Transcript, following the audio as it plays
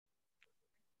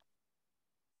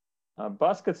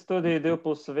Basket studija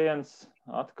 2+1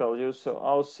 atkal jūsu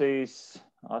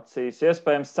acīs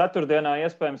iespējams ceturtdienā,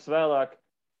 iespējams vēlāk.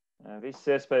 Visas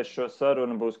iespējas šo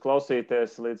sarunu būs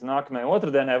klausīties līdz nākamajai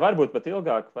otrdienai, varbūt pat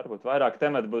ilgāk, varbūt vairāk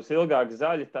temati būs ilgāk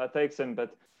zaļi, tā teiksim,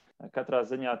 bet katrā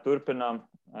ziņā turpinām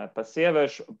pa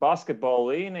sieviešu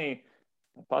basketbolu līniju.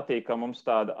 Patīk, ka mums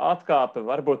tāda atkāpe,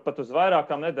 varbūt pat uz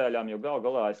vairākām nedēļām, jo gal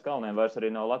galā aiz kalniem vairs arī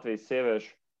nav Latvijas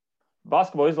sieviešu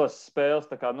basketbola izlases spēles,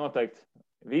 tā kā noteikti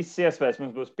visas iespējas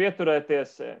mums būs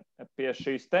pieturēties pie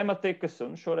šīs tematikas,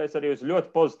 un šoreiz arī uz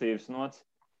ļoti pozitīvas nots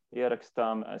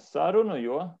ierakstām sarunu,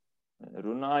 jo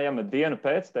runājam dienu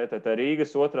pēc TTT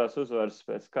Rīgas otrās uzvaras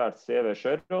pēc kārtas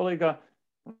sieviešu Eirolīgā,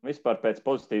 un vispār pēc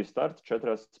pozitīva starta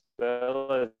 4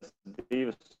 spēlēs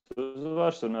 2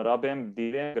 uzvaras, un ar abiem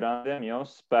 2 grandiem jau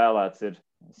spēlēts ir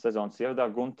sezonas ievadā.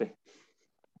 Gunti.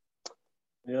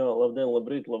 Jā, labdien,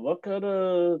 labrīt, labvakar.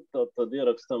 Tad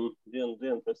ierakstam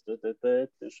dienu pēc TTT,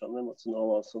 tiešām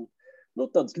emocionālās un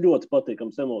tādas ļoti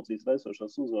patīkams emocijas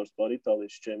raisošās uzvaras pār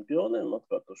Itālijas čempioniem,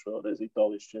 atkārtošu vēlreiz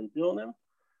Itālijas čempioniem.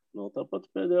 Tāpat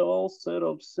pēdējā valsts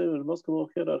Eiropas sieviešu basketbola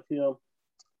hierarhijā.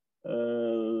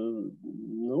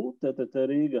 TTT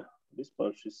Rīga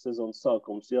vispār šis sezonas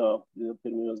sākums,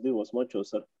 pirmajos 2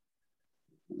 mačos ar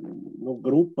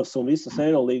grupas un visas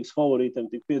Eirolīgas favorītiem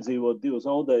tik piedzīvot 2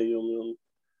 zaudējumi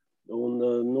un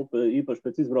īpaši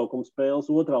pēc izbraukuma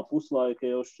spēles otrā puslaika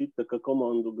jau šķita, ka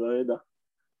komandu gaida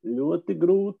ļoti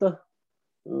grūta,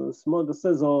 smaga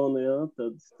sezona,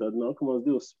 tad nākamās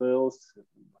 2 spēles,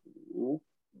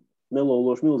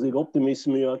 nelauloši milzīgu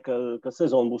optimismu, ka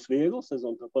sezona būs viegla,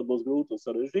 sezona tāpat būs grūta un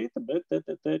sarežģīta, bet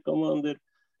TTT komanda ir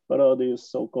parādījusi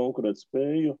savu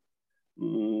konkurētspēju,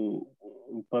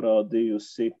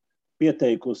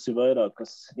 pieteikusi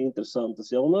vairākas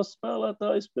interesantas jaunās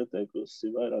spēlētājas,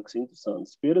 pieteikusi vairākas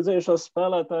interesantas pieredzējušās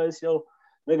spēlētājas, jau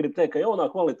negribu teikt, ka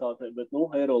jaunā kvalitātē, bet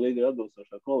Eirolīgai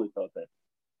atbilstošā kvalitātē.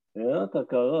 Jā, tā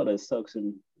kā vēlreiz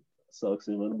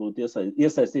sāksim varbūt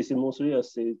iesaistīsim mūsu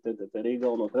viesi TTT Rīga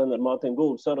galveno treneru Mārtiņu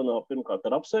Gulbu sarunā pirmkārt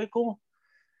ar apsveikumu,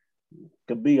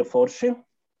 ka bija forši,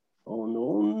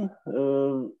 un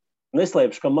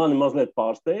neslēpšu, ka mani mazliet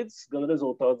pārsteidz gan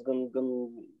rezultāts,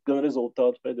 gan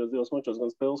rezultāts pēdējos 2 mačos,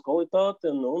 gan spēles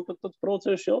kvalitāte, un tad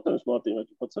procieši jautājums, Mārtiņ, vai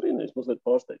tu pats arī neesi mazliet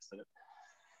pārsteigts tagad?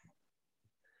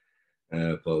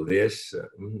 Paldies.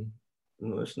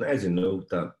 Es nezinu,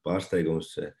 tā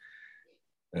pārsteigums.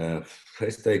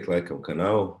 Es teiktu, laikam, ka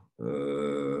nav.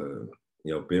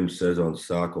 Jau pirms sezonas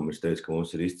sākuma es teicu, ka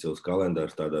mums ir izcils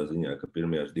kalendārs tādā ziņā, ka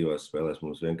pirmajās 2 spēlēs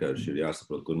mums vienkārši ir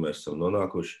jāsaprot, kur mēs esam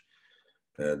nonākuši.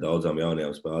 Daudzām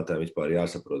jaunajām spēlētājiem vispār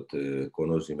jāsaprot, ko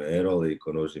nozīmē Eirolīga,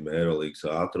 ko nozīmē Eirolīgas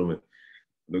ātrumi,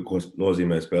 ko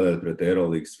nozīmē spēlēt pret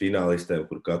Eirolīgas finālistiem,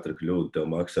 kur katra kļūda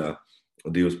tev maksā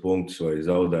 2 punktus vai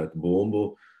zaudētu bumbu.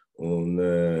 Un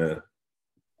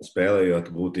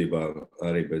spēlējot būtībā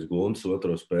arī bez Guntas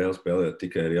otro spēli, spēlējot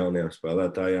tikai ar jaunajām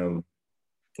spēlētājām,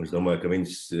 es domāju, ka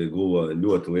viņas guva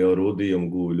ļoti lielu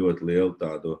rudījumu, guva ļoti lielu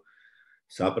tādu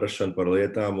saprašanu par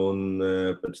lietām, un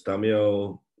pēc tam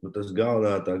jau tas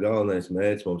galvenais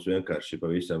mērķis mums vienkārši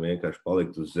pavisam vienkārši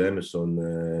palikt uz zemes un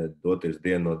doties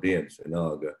dienu no dienas.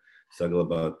 Vienalga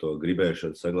saglabāt to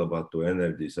gribēšanu, saglabāt to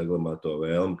enerģiju, saglabāt to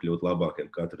vēlmu, kļūt labākiem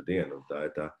katru dienu. Un tā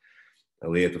ir tā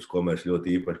lieta, uz ko mēs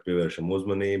ļoti īpaši pievēršam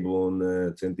uzmanību un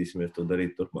centīsimies to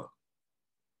darīt turpmāk.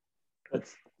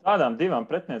 Pēc tādām 2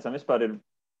 pretiniecām vispār ir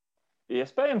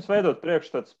iespējams veidot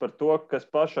priekšstats par to, kas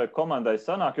pašai komandai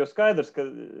sanāk, jo skaidrs, ka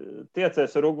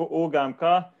tiecies ar UGMK,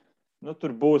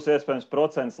 tur būs iespējams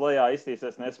procents lejā,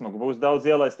 iztīsies nesmuki, būs daudz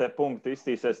ielaistie punkti,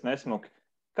 iztīsies nesmuki.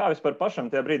 Kā vispār pašam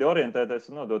tajā brīdī orientēties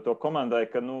un nodot to komandai,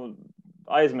 ka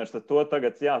aizmirstat to,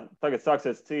 tagad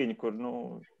sāksies cīņa, kur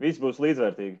viss būs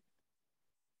līdzvērtīgi?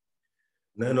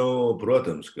 Nē,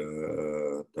 protams, ka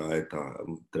tā ir tā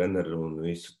treneri un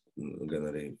visu, gan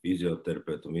arī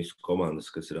fizioterapeuti un visu komandas,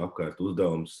 kas ir apkārt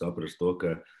uzdevums, saprast to,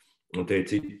 ka tie ir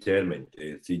citi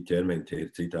ķermeņi, tie ir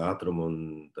cita ātruma, un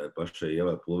tā pašai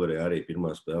Ievai Pluverei arī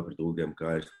pirmā spēle pret UGMK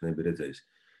es nebiju redzējis,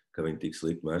 ka viņi tik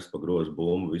slikti mērst pa grozu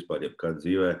bumbu vispār jebkādā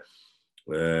dzīvē.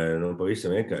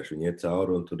 Pavisam vienkārši viņi iet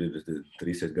cauri, un tur ir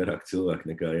 3 garāk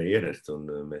cilvēki nekā ierasts,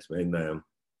 un mēs mēģinājām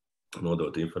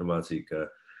nodot informāciju, ka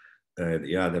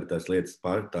jādara tās lietas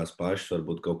tās pašas,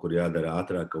 varbūt kaut kur jādara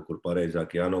ātrāk, kaut kur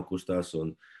pareizāk jānokustās,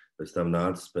 un pēc tam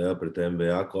nāca spēle pret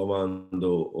NBA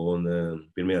komandu, un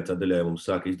pirmajā ceturdaļā mums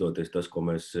sāka izdoties tas, ko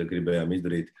mēs gribējām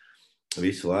izdarīt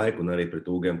visu laiku, un arī pret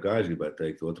UGMK, es gribētu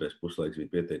teikt, otrais puslaiks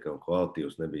bija pietiekami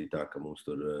kvalitīvs, nebija tā, ka mums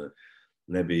tur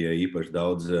nebija īpaši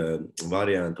daudz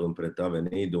variantu, un pret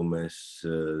Avenīdu mēs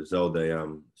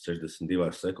zaudējām 62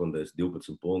 sekundēs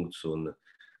 12 punktus, un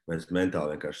mēs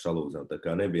mentāli vienkārši salūzām. Tā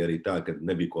kā nebija arī tā, ka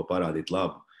nebija ko parādīt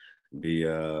labu.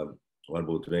 bija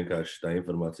varbūt vienkārši tā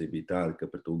informācija bija tāda, ka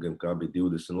pret UGMK bija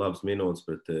 20 labas minūtes,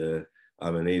 pret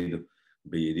Avenīdu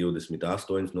bija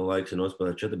 28, laiks ir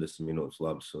nospēlēt 40 minūtes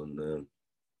labas. Un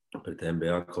pret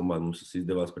NBA komandu mums tas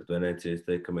izdevās, pret Venēciju es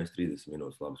teiktu, ka mēs 30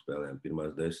 minūtes labi spēlējām.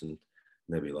 Pirmās 10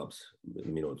 nebija labas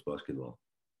minūtes basketbolā.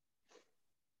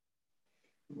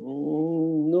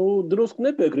 Drusku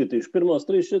nepiekritīšu. Pirmās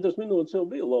 3-4 minūtes jau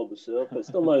bija labas. Ja?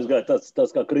 Pēc tam aizgāja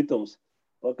tāds kā kritums.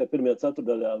 Vakar pirmajā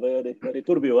ceturdaļā, vai arī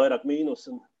tur bija vairāk mīnus.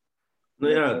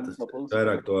 Jā, tas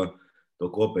vairāk to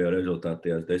kopējo rezultātu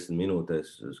tajās 10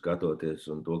 minūtēs skatoties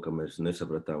un to, ka mēs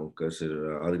nesapratām, kas ir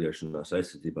atgriešanās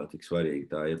aizsardzībā tik svarīgi.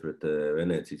 Tā ir pret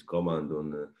Venēcijas komandu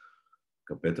un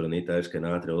ka Petronīta aizskan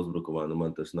ātri uzbrukumā,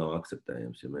 man tas nav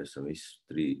akceptējams. Ja mēs esam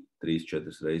visi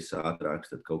 3-4 reizes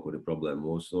ātrāks, tad kaut kur ir problēma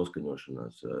mūsu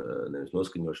noskaņošanās. Nevis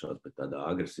noskaņošanās, bet tādā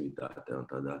agresivitātē un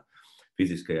tādā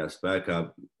fiziskajā spēkā,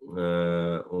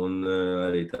 un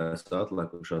arī tās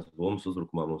atlikušās bumbas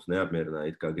uzbrukumā mums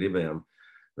neapmierināja, it kā gribējām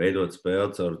veidot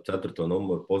spēli caur 4.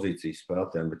 numuru pozīcijas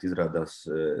spēlētājiem, bet izrādās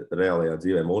reālajā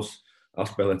dzīvē mūs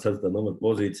apspēlēt 4. numuru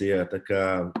pozīcijā, tā kā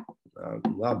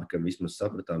labi, ka vismaz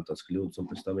sapratām tās kļūdas un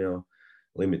pēc tam jau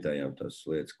limitējām tās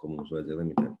lietas, ko mums vajadzēja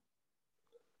limitēt.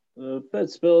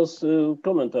 Pēc spēles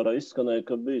komentārā izskanēja,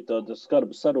 ka bija tāda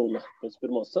skarba saruna pēc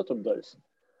pirmās ceturtdaļas.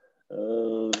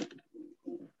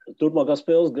 Turpmākā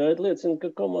spēles gaita liecina, ka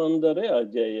komanda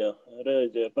reaģēja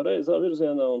pareizā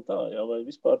virzienā un tā, jā, vai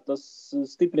vispār tas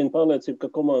stiprina pārliecību, ka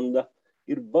komanda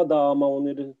ir vadāma un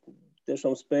ir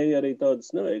tiešām spēja arī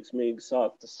tādas neveiksmīgas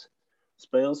sāktas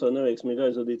spēles vai neveiksmīgi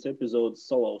aizvadīts epizodes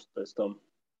salauzt pēc tam.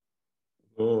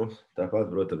 Tāpat,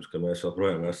 protams, ka mēs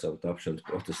joprojām esam tapšanas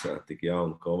procesā, tik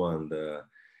jauna komanda.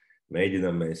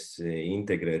 Mēģinām mēs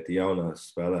integrēt jaunās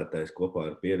spēlētājas kopā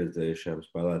ar pieredzējušām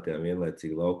spēlētājām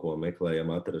vienlaicīgi laukumā, meklējam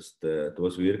atrast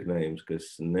tos virknējumus, kas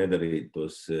nedarītu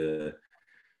tos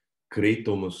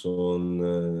kritumus un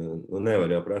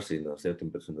nevar jau prasīt no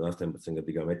 17 un 18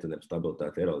 gadīgām meitenēm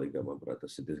stabilitāti Eirolīgā. Manuprāt,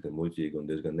 tas ir diezgan muļķīgi un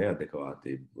diezgan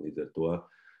neadekvāti. Līdz ar to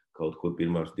kaut kur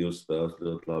pirmās 2 spēles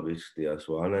ļoti labi izskatījās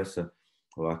Vanesa.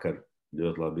 Vakar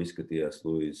ļoti labi izskatījās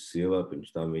Luīza Silva,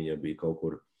 pirms tam viņa bija kaut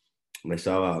kur ne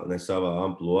savā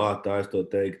ampluā, tā es to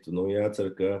teiktu. Jācer,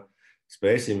 ka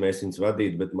spēsim mēs viņus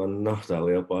vadīt, bet man nav tā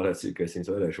liela pārliecība, ka es viņus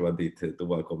varēšu vadīt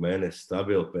tuvāko mēnesi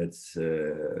stabili pēc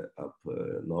ap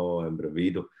novembra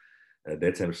vidu.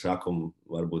 Decembra sākumu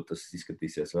varbūt tas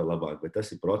izskatīsies vēl labāk, bet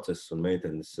tas ir process un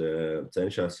meitenes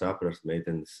cenšas saprast,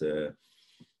 meitenes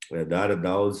dara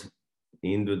daudz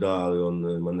individuāli un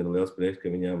man ir liels prieks,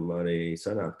 ka viņām arī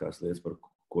sanāk tās lietas, par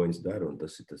ko viņas dara, un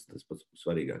tas ir tas pats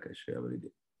svarīgākais šajā brīdī.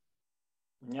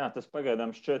 Jā, tas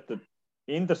pagaidām šķiet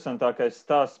interesantākais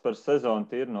stāsts par sezonu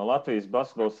ir no Latvijas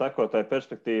basketbola sekotāju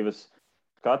perspektīvas.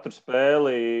 Katru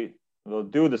spēli vēl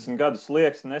 20 gadus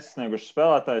liekas nesasnieguši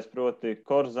spēlētājs, proti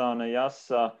Korzāne,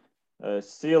 Jasa,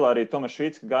 Sila, arī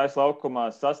Tomašvīts, gājis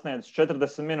laukumā, sasniedz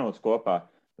 40 minūtes kopā.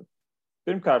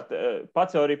 Pirmkārt,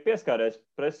 pats jau arī pieskāries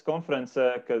preses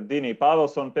konferencē, ka Dīnija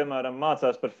Pāvelsona, piemēram,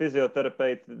 mācās par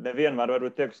fizioterapeitu, nevienmēr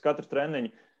varbūt tiek uz katru treniņu.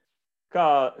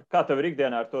 Kā tev ir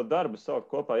ikdienā ar to darbu saukt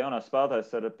kopā jaunās spēlētājas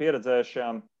ar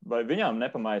pieredzējušajām, vai viņām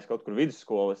nepamājas kaut kur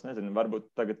vidusskola? Es nezinu, varbūt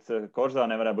tagad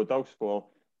Korzānē varētu būt augstskola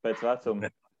pēc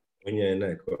vecuma. Viņai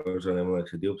ne, Korzānē, man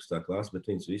liekas, ir 12. klase,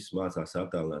 bet viņas visas mācās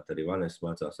attālināt, arī Vanessa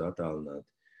mācās attālināt.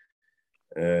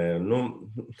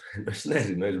 Es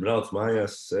nezinu, es braucu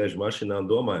mājās, sēžu mašīnā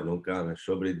un domāju, kā mēs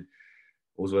šobrīd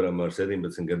uzvaram ar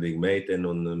 17-gadīgu meiteni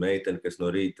un meiteni, kas no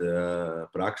rīta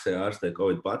praksē ārstē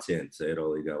Covid pacientus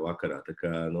Eirolīgā vakarā. Tā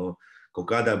kā, kaut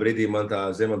kādā brīdī man tā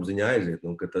zemapziņa aiziet,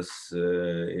 ka tas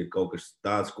ir kaut kas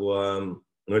tāds, ko,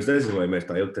 es nezinu, vai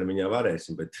mēs tā ilgtermiņā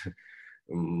varēsim, bet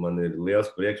man ir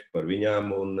liels prieks par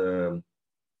viņām un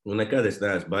nekad es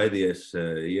neesmu baidījies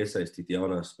iesaistīt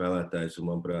jaunās spēlētājas un,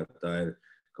 manuprāt, tā ir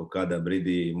kaut kādā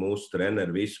brīdī mūsu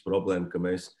treneru visu problēmu, ka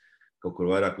mēs kaut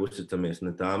kur vairāk uzticamies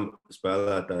ne tām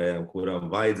spēlētājām, kurām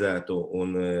vajadzētu,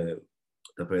 un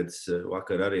tāpēc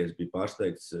vakar arī es biju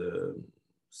pārsteigts.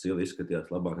 Sila izskatījās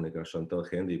labāk nekā Šantela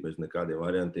Hendī bez nekādiem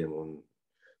variantiem, un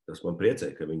tas man priecē,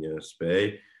 ka viņa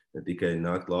spēja ne tikai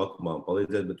nākt laukumā un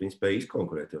palīdzēt, bet viņa spēja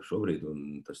izkonkurēt jau šobrīd,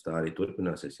 un tas tā arī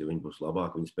turpināsies. Ja viņa būs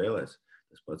labāk, viņa spēlēs.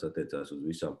 Tas pats attiecās uz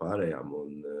visām pārējām,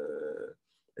 un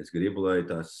es gribu, lai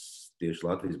tās tieši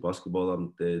Latvijas basketbolam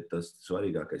tas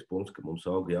svarīgākais punkts, ka mums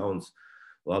aug jauns,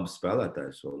 labs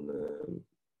spēlētājs, un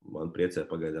man priecē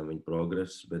pagaidām viņa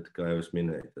progress, bet, kā jau es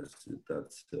minēju, tas ir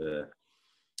tāds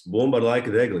bumba ar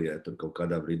laika degli, ja tur kaut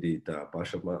kādā brīdī tā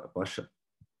paša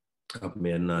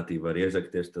apmierinātība var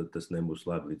iezakties, tad tas nebūs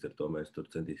labi, līdz ar to mēs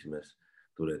tur centīsimies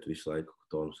turēt visu laiku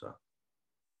tonusā.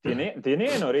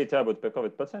 Dienija no rīta jābūt pie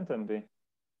Covid pacientiem bija?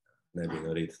 Nebija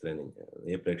no rīta treniņa.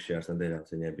 Iepriekšējās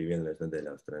nedēļās viņai bija vienreiz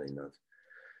nedēļā uz treniņu nāca.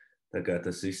 Tā kā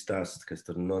tas viss stāsts, kas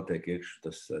tur notiek iekšā,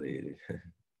 tas arī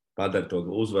padara to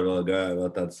uzvaru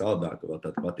vēl tādu saldāku, vēl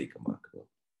tādu patīkamāku.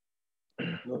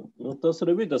 Nu, tas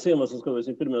arī bija tas iemesls, kāpēc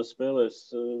viņi pirmajās spēlēs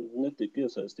netika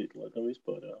iesaistīti, laikam,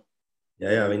 vispār.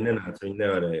 Jā, viņi nenāca, viņi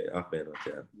nevarēja apvienot.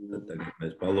 Tad tagad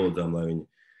mēs palūdzām, lai viņi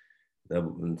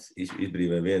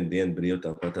izbrīvē vienu dienu brīvu,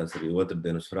 tāpat tās arī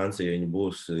otrdien uz Franciju viņi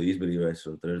būs izbrīvēs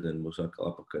un trešdien būs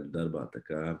atkal apakaļ darbā. Tā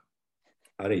kā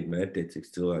arī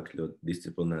mērķtiecīgs cilvēks, ļoti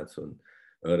disciplinēts un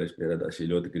vēlreiz pierādās,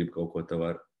 ja ļoti grib kaut ko tā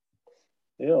var.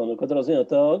 Jā, katrā ziņā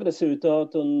tā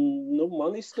agresivitāte un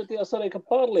man izskatījās arī, ka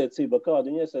pārliecība, kāda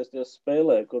viņi iesaisties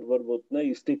spēlē, kur varbūt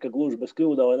neiztika gluži bez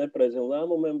kļūdā vai nepreiziem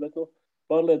lēmumiem, bet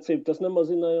pārliecība tas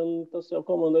nemazināja un tas jau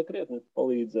komandai krietni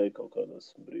palīdzēja kaut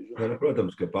kādos brīžos. Ja,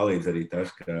 protams, ka palīdz arī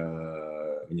tas, ka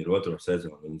viņi ir otro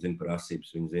sezonu, viņi zina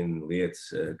prasības, viņi zina lietas,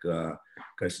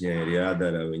 kas viņai ir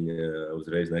jādara, viņi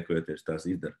uzreiz nekavēties tās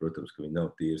izdara. Protams, ka viņi nav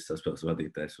tīrs saspēles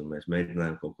vadītājs un mēs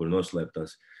mēģinājām kaut kur noslēpt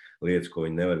tās lietas, ko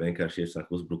viņi nevar vienkārši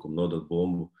iesākt uzbrukumu, nodot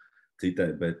bumbu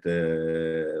citai, bet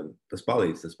tas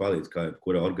palīdz, kā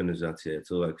jebkurā organizācijā, ja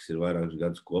cilvēks ir vairākus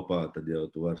gadus kopā, tad jau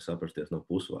tu vari saprasties no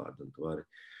pusvārda, un tu vari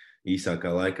īsākā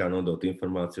laikā nodot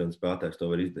informāciju, un spēlētājs to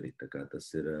var izdarīt. Tā kā tas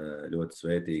ir ļoti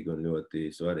svētīgi un ļoti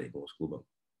svarīgi mūsu klubam.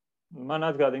 Man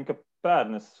atgādina, ka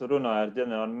pērnes runāja ar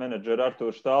ģenerālu menedžeru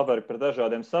Artūru Štālbergu par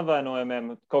dažādiem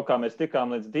savainojumiem. Kaut kā mēs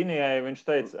tikām līdz Dinijai, viņš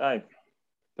teica,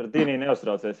 par Diniju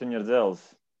neuztraucies, viņa ir dzelzs.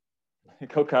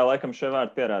 Kaut kā laikam šie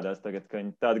vārdi pierādās tagad, ka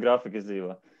viņi tādu grafiku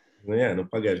izdzīvo.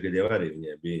 Pagājušajā gadā jau arī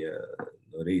viņai bija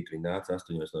no rīta, viņa nāca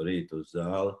 8 no rīta uz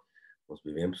zāli. Mums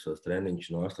bija 11 treniņš,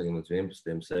 no 8 līdz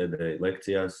 11 sēdēja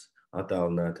lekcijās,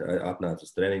 attālināti, atnāca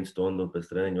uz treniņu stundu un pēc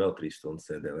treniņu vēl 3 stundas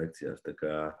sēdēja lekcijās. Tā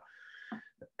kā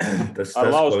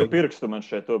ar laustu pirkstu man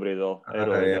šeit tobrīd vēl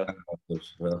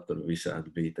vēl tur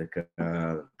visādi bija.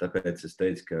 Tāpēc es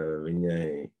teicu, ka viņai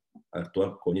ar to,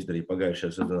 ko viņi izdarīja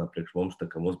pagājušajā sezonā priekš mums, tā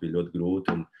kā mums bija ļoti grūti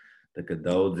un tā, kad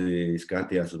daudzi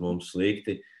skatījās uz mums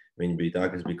slikti, viņi bija tā,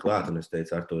 kas bija klāt, un es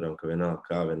teicu Artūram, ka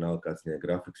vienalga kāds viņai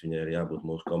grafiks, viņai ir jābūt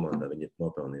mūsu komandā, viņi ir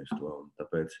nopelnījusi to, un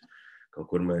tāpēc kaut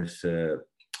kur mēs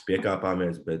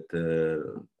piekāpāmies, bet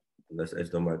es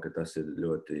domāju, ka tas ir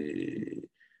ļoti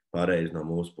pareizi no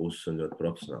mūsu puses un ļoti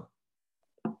profesionāli.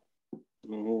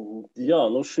 Jā,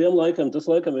 šiem laikam tas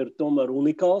laikam ir tomēr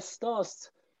unikāls stāsts.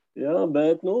 Jā,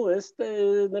 bet es te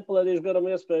nepalaidīšu garam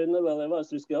iespēju nevēlēju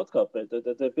vēsturiski atkāpēt.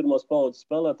 Te pirmās paudzes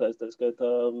spēlētājs, tā skaitā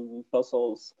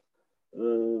pasaules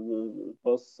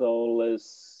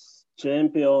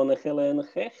čempione Helēna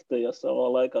Hehte, ja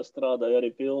savā laikā strādāja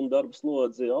arī pilnu darbu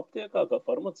slodzi aptiekā, kā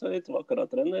farmaceita,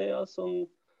 vakarā trenējās un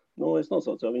es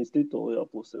nosaucu jau viņas titulu, jā,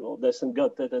 plus vēl 10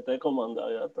 gadu TTT komandā,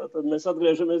 jā. Tad mēs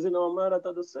atgriežamies zināmā mērā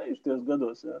tādos 60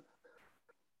 gados, jā.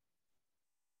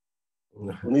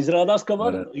 Un izrādās, ka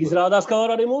var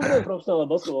arī mūsdienu profesionālā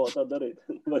basketbolā tā darīt.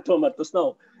 Vai tomēr tas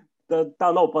nav?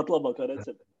 Tā nav pat labākā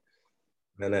recepte.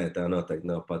 Nē, tā noteikti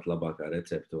nav pat labākā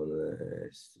recepte. Un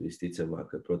es visticamāk,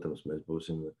 ka, protams, mēs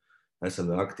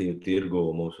esam aktīvi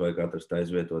tirgu un mums vajag atrast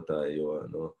aizvietotāju,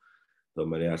 jo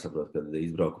tomēr jāsaprot, ka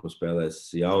izbraukuma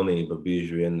spēlēs jaunība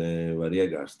bieži vien var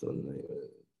iegāst. Un,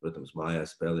 protams,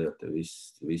 mājās spēlējot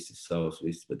visi savus,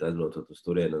 bet aizbraucot uz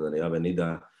turieni un arī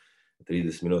Avenidā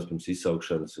 30 minūtes pirms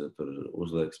izsaukšanas, tur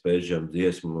uzliek spēļģiem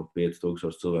dziesmu,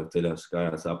 5000 cilvēku ceļās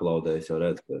kājās aplaudējas, jau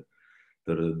redz, ka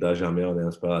tur dažām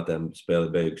jaunajām spēlētājiem spēle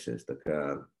beigusies.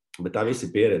 Bet tā viss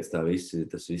ir pieredze,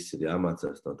 tas viss ir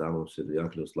jāmācās, no tā mums ir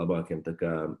jākļūst labākiem, tā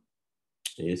kā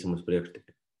iesim uz priekšu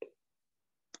tikai.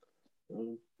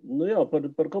 Jā,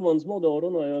 par komandas Moldovu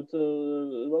runājot,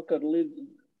 vakar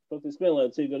faktiski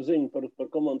vienlaicīgi ar ziņu par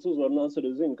komandas uzvaru nāca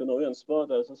arī ziņu, ka no vienas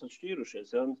spēlētājas esat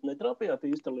šķīrušies. Ja? Netrāpījāt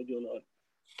īsta leģionāri?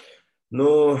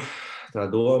 Tā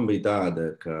doma bija tāda,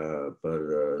 ka par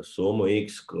summu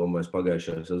X, ko mēs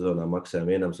pagājušajā sezonā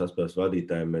maksājām vienam saspēles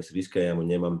vadītājiem, mēs riskējām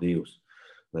un ņemam 2.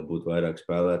 Lai būtu vairāk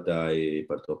spēlētāji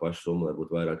par to pašu summu, lai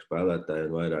būtu vairāk spēlētāji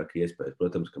un vairāk iespējas.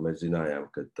 Protams, ka mēs zinājām,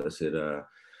 ka tas ir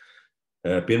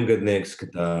pirmgadnieks,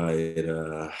 ka tā ir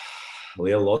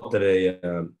liela loterija.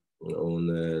 Un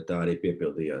tā arī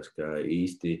piepildījās, ka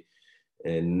īsti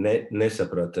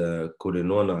nesaprata, kur ir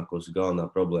nonākusi galvenā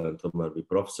problēma. Tomēr bija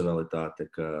profesionalitāte,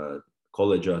 ka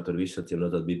koledžā tur viss acīm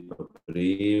redzot bija pa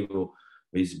brīvu,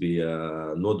 viss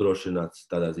bija nodrošināts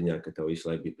tādā ziņā, ka tev visu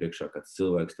laiku bija priekšā kāds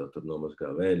cilvēks, tev tur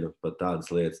nomazgā vēļu, pat tādas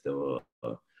lietas tev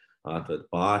atved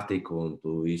pārtiku un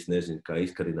tu īsti nezini, kā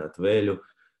izkarināt vēļu.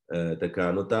 Tā kā,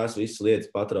 tās visas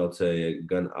lietas patraucēja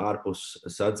gan ārpus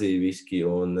sadzīviski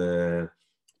un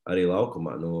arī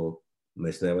laukumā.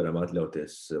 mēs nevaram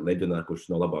atļauties leģionāru, kurš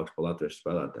nav labāks par latviešu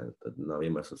spēlētājiem. Tad nav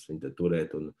iemesls viņu te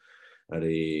turēt. Un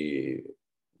arī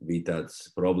bija tādas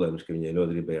problēmas, ka viņai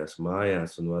ļoti gribējās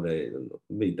mājās. Un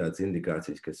bija tādas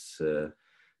indikācijas, kas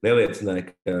neliecināja,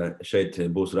 ka šeit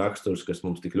būs raksturs, kas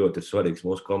mums tik ļoti ir svarīgs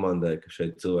mūsu komandai, ka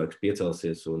šeit cilvēks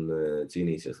piecelsies un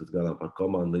cīnīsies līdz galam par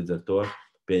komandu. Līdz ar to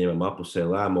pieņemam apusē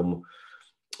lēmumu.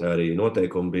 Arī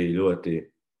noteikumi bija ļoti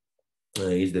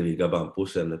izdevīgi abām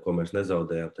pusēm, neko mēs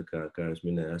nezaudējām. Tā kā jūs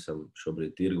minēju, esam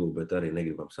šobrīd tirgū, bet arī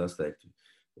negribam sasteigt.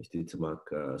 Visticamāk,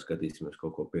 ka skatīsimies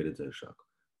kaut ko pieredzējušāku.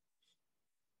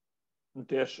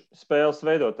 Tieši spēles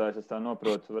veidotājs, es tā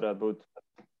noprotu, varētu būt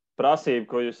prasība,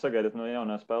 ko jūs sagaidat no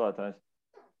jaunā spēlētājas.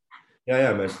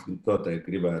 Jā, mēs noteikti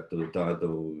gribētu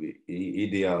tādu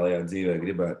ideālajā dzīvē,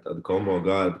 gribētu tādu kombo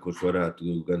gārdu, kurš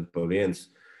varētu gan pa viens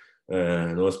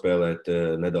nospēlēt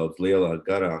nedaudz lielāk,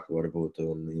 garāk varbūt,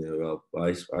 un vēl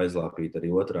aizlāpīt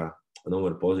arī otrā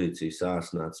numura pozīciju,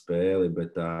 sāsināt spēli,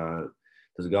 bet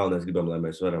tas galvenais gribam, lai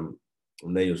mēs varam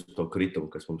nejust to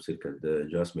kritumu, kas mums ir, kad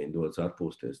Jasmīna dodas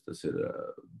atpūsties. Tas ir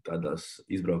tādās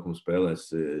izbraukuma spēlēs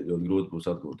ļoti grūti būs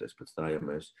atgūties pēc tā, ja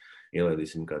mēs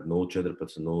ielaidīsim kādu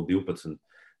 0-14, 0-12.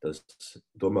 Tas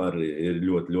tomēr ir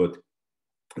ļoti,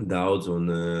 ļoti daudz,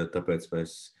 un tāpēc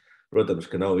mēs, protams,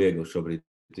 ka nav viegli šobrīd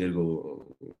tirgu.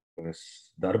 Mēs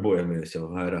darbojamies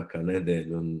jau vairāk kā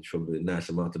nedēļu, un šobrīd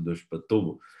neesam atraduši pat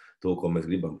tuvu to, ko mēs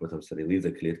gribam. Protams, arī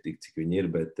līdzekļi ir tik, cik viņi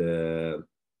ir, bet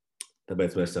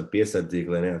tāpēc mēs esam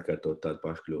piesardzīgi, lai neatkārtot tādu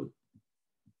pašu kļūdu.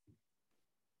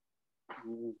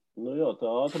 Nu jā,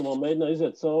 tā ātrumā mēģinā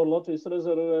iziet cauri Latvijas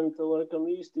rezervēm, tā laikam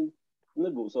īsti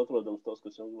nebūs atrodams tas,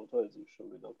 kas jums būtu vajadzīgs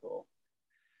šobrīd aktuāli.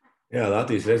 Jā,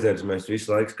 Latvijas rezerves mēs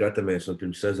visu laiku skatāmies, un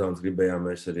pirms sezonas gribējām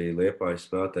mēs arī Liepājas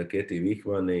spēlētāju Ketiju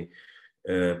Vihmanī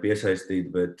piesaistīt,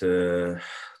 bet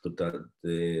tur tāda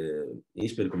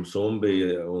izpirkuma summa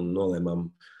bija un nolēmām,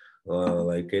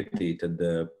 lai Ketija tad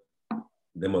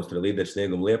demonstrē līderu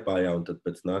sniegumu Liepājā, un tad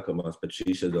pēc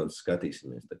šīs sezonas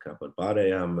skatīsimies. Tā kā par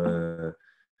pārējām,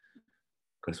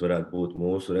 kas varētu būt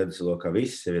mūsu redzeslokā,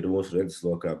 viss jau ir mūsu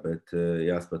redzeslokā, bet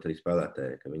jāsaprot arī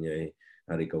spēlētāji, ka viņai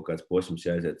arī kaut kāds posms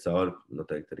jāiziet cauri,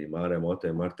 noteikti arī Mārai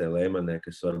Motē, Martē Leimanē,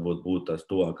 kas varbūt būtu tās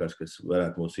tuvākās, kas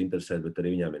varētu mūs interesēt, bet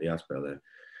arī viņām ir jāspēlē.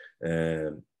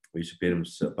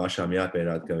 Vispirms pašām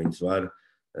jāpierāda, ka viņas var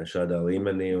šādā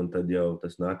līmenī, un tad jau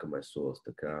tas nākamais solis.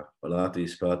 Tā kā par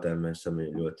Latvijas spēlētājiem mēs esam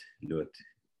ļoti, ļoti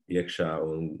iekšā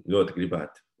un ļoti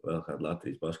gribētu vēl kādu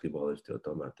Latvijas basketbolistu, jo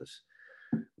tomēr tas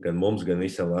gan mums, gan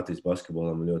visam Latvijas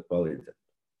basketbolam ļoti palīdzēt.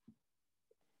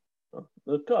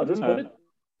 Kādas ir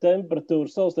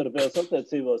temperatūras savstarpējās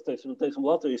attiecībās, teiksim,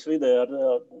 Latvijas vidē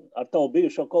ar tavu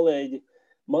bijušo kolēģi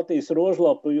Matīs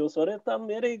Rožlapu? Jūs varat tā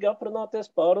mierīgi aprunāties,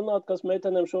 pārunāt, kas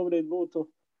meitenēm šobrīd būtu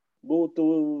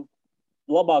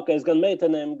labākais gan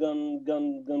meitenēm,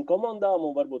 gan komandām,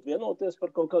 un varbūt vienoties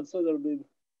par kaut kādu sadarbību?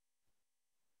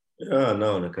 Jā,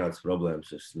 nav nekādas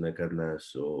problēmas. Es nekad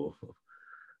neesmu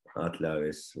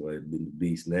atļāvies vai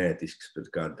bijis neētisks pret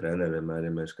kādu treneri.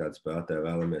 Vienmēr, ja mēs kādu spēlētāju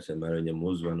vēlamies, vienmēr viņam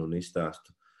uzvanu un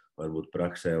izstāstu. Varbūt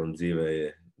praksē un dzīvē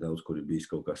daudz, kur ir bijis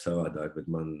kaut kā savādāk, bet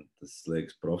man tas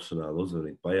liekas profesionāli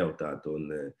uzvanīt, pajautāt. Un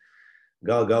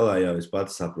galā jau es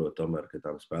pats saprotu tomēr, ka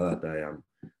tām spēlētājām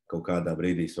kaut kādā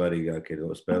brīdī svarīgāk ir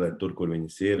spēlēt tur, kur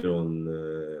viņas ir. Un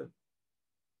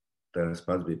tas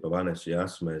pats bija pa Vanesu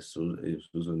Jāsu. Mēs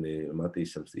uzvanīju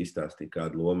Matīsam, izstāstīja,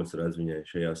 kādu lomu es redzu viņai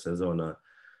šajā sezonā.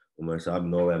 Un mēs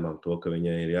abi nolēmām to, ka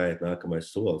viņai ir jāiet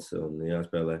nākamais solis un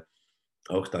jāspēlē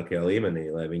augstākajā līmenī,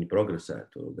 lai viņi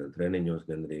progresētu gan treniņos,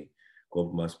 gan arī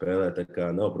kopumā spēlē. Tā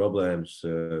kā nav problēmas,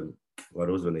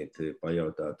 var uzvanīt,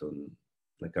 pajautāt un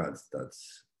nekādas tādas,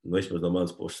 vismaz no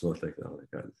manas puses noteikti nav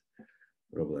nekādas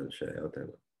problēmas šajā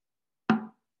jautājumā.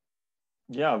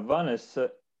 Jā, Vanes,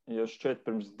 jūs šeit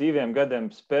pirms 2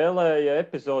 gadiem spēlēja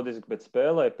epizodiski, bet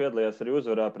spēlēja, piedalījās arī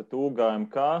uzvarā pret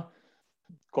UGMK.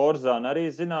 Korzāna arī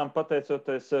zinām,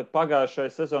 pateicoties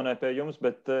pagājušajai sezonai pie jums,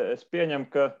 bet es pieņemu,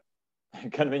 ka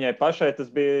gan viņai pašai tas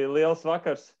bija liels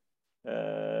vakars.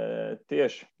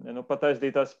 Tieši, pat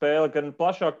aizdītā spēle, gan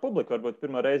plašāku publiku. Varbūt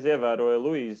pirmo reizi ievēroja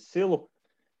Luīzu Silu,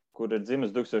 kur ir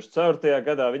dzimusi 2004.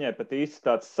 gadā. Viņai pat īsti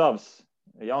tāds savs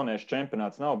jauniešu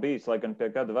čempionāts nav bijis, lai gan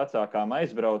pie gadu vecākām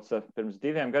aizbrauca pirms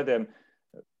 2 gadiem.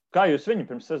 Kā jūs viņu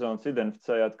pirms sezonas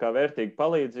identificējāt kā vērtīgi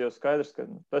palīdzi, jo skaidrs, ka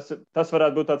tas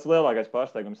varētu būt tāds lielākais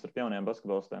pārsteigums starp jauniem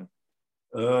basketbolistiem?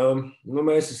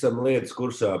 Mēs esam lietas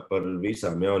kursā par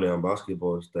visām jaunajām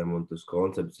basketbolistēm, un tas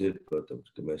koncepts ir,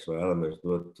 protams, ka mēs vēlamies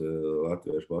dot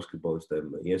latviešu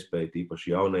basketbolistēm iespēju,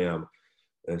 tīpaši jaunajām,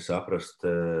 saprast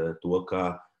to, kā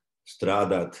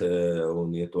strādāt,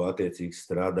 un ja tu attiecīgi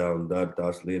strādā un dari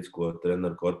tās lietas, ko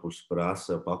treneru korpuss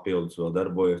prasa, papildus vēl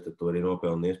darbojas, tad tu arī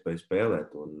nopelni iespēju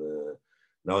spēlēt. Un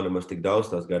nav nemaz tik daudz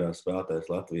tās garās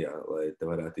spēlētājas Latvijā, lai te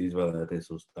varētu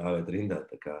izvēlēties un stāvēt rindā.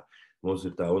 Tā kā mums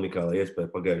ir tā unikāla iespēja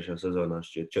pagājušajā sezonā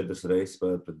šķiet 4 reizes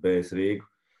spēlēt pret BS Rīgu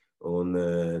un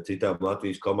citām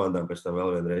Latvijas komandām, pēc tam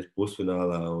vēl vienreiz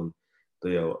pusfinālā, un tu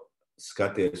jau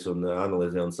skaties un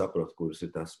analizē un saproti, kuras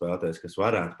ir tās spēlētājas, kas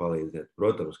varētu palīdzēt.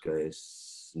 Protams, ka es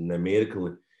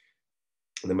nemirkli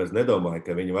nemaz nedomāju,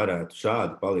 ka viņi varētu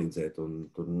šādi palīdzēt, un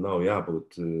tur nav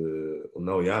jābūt un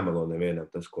nav jāmelo nevienam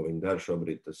tas, ko viņi dara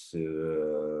šobrīd. Tas ir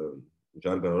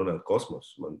žargonā runāt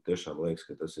kosmos. Man tiešām liekas,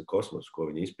 ka tas ir kosmos, ko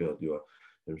viņi izpild, jo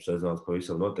pirms sezonas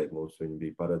pavisam noteikti mums viņi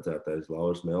bija paredzētais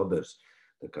Lauris Melders.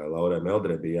 Tā kā Laurai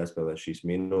Melderē bija jāspēlē šīs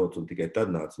minūtes, un tikai tad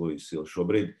nāca Luis Sils.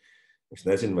 Šobrīd es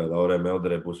nezinu, vai Laurai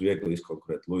Melderē būs viegli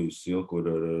izkonkurēt Luis Silu, kur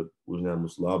ir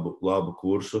uzņēmusi labu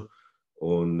kursu,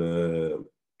 un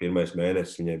pirmais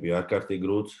mēnesis viņai bija ārkārtīgi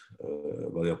grūts,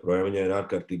 vēl joprojām viņai ir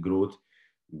ārkārtīgi grūti,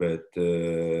 bet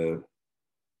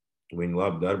viņi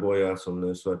labi darbojās, un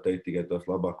es varu teikt tikai tos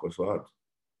labākos vārdus.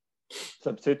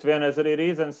 Starp citu, vienreiz arī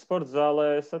Rīzenes sporta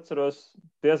zālē, es atceros,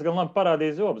 diezgan labi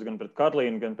parādīja zobus, gan pret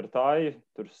Karlīnu, gan pret Aju.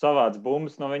 Tur savāds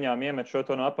bumbas no viņām, iemet šo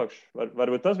to no apakšu.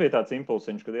 Varbūt tas bija tāds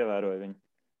impulsiņš, kad ievēroja viņu.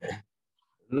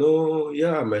 Nu,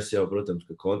 jā, mēs jau, protams,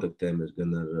 ka kontaktējamies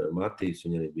gan ar Matīs,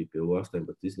 viņa arī bija pie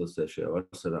U18 izlasē šajā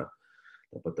vasarā.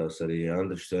 Tāpat tās arī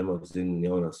Andrišs Semots zina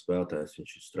jaunās spēlētājas,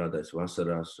 viņš ir strādājis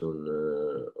vasarās,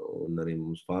 un arī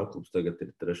mums fārklubs tagad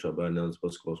ir 3. bērnu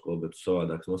sportskolas skola, bet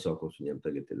savādāks nosaukums viņiem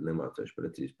tagad ir nemācējuši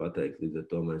precīzi pateikt, līdz ar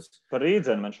to mēs... Par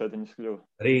Rīdzeni man šeit viņas kļuva.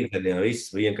 Rīdzeni, jā,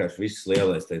 vienkārši viss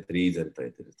lielais teikt Rīdzeni,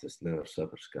 teikt, es nevaru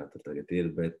saprast, kā tur tagad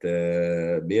ir, bet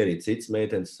bija arī cits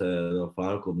meitenes no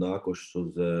fārklubu nākušas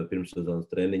uz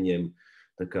pirmssezonas treniņiem.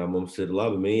 Tā kā mums ir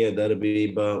laba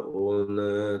miedarbība un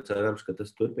cerams, ka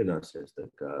tas turpināsies. Tā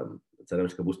kā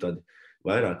cerams, ka būs tādi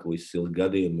vairāk Luis Sils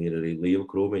gadījumi. Ir arī Līva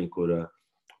Krūmiņa, kura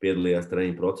piedalījās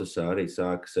treniņu procesā, arī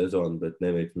sāka sezonu, bet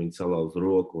neveiksmīgi salauz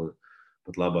roku un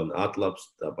pat labam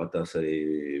atlaps. Tāpat tās arī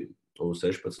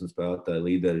U16 spēlētāji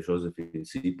līderi Žozefīna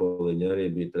Sīpoliņa arī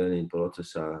bija treniņu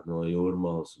procesā no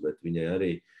Jūrmals, bet viņai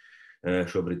arī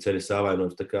šobrīd ceļi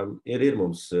savainots. Tā kā ir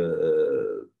mums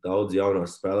daudz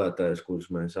jaunās spēlētājas, kurus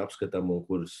mēs apskatām un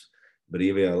kurus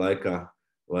brīvajā laikā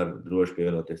var droši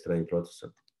pievienoties treniņu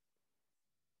procesam.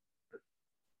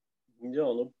 Jā,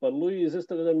 par Luīzi es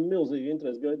tagad ar milzīgi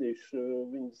interesi gaidīšu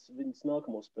viņas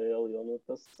nākamo spēli, jo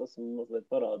tas mazliet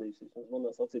parādīs.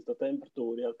 Manās acīs tā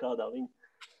temperatūra, jā, kādā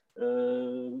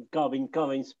kā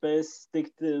viņi spēs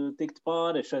tikt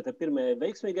pāri šai pirmajai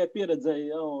veiksmīgai pieredzei,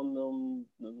 ja, un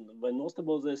vai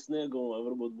nostabilizēs sniegumu, vai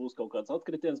varbūt būs kaut kāds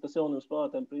atkritiens, kas jauniem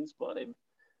spēlētājiem principā arī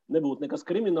nebūtu nekas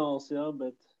krimināls, ja,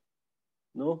 bet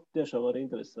tiešām ar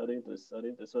interesi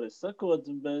varēs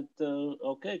sekot, bet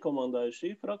ok, komandai ir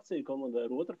šī frakcija, komandai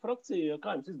ir otra frakcija,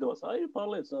 kā jums izdevās Aju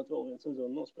pārliecināt vēl vienu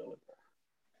sezonu nospēlēt?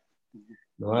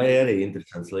 Aija arī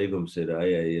interesants līgums ir,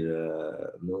 Aija ir,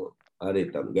 arī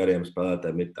tam gariem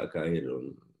spēlētājiem ir tā kā ir,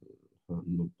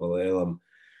 un pa lielam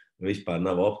vispār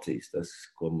nav opcijas. Tas,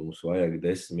 ko mums vajag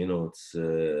 10 minūtes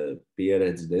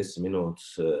pieredzi, 10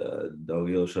 minūtes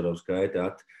Daugavpilsšaru skaiti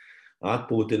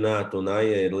atpūtināt, un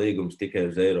Aija ir līgums tikai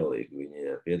uz Eirolīgu.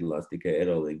 Viņa piedalās tikai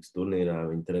Eirolīgas turnīrā,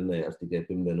 viņa trenējās tikai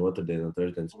pirmdien, otrdien un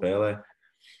trešdien spēlē.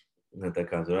 Tā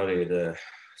kā tur arī ir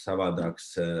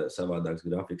savādāks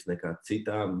grafiks nekā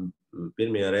citām.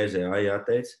 Pirmajā reizē Aija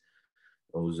atteica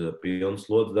uz pilnu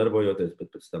slotu darbojoties, bet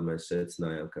pēc tam mēs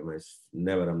secinājām, ka mēs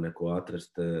nevaram neko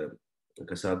atrast,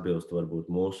 kas atbilst varbūt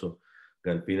mūsu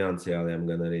gan finansiāliem,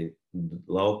 gan arī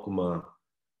laukumā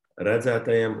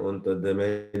redzētajiem, un tad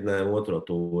mēģinājām otro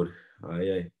tūri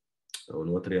Aijai.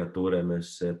 Un otrajā tūrē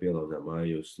mēs pielauzām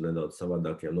Aiju uz nedaudz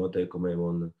savādākiem noteikumiem,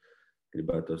 un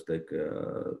gribētos teikt,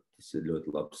 ka tas ir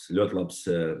ļoti labs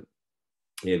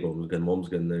iegūms gan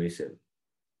mums, gan visiem.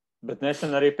 Bet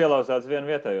nesen arī pielauzāts vienu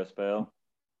vietējo spēli.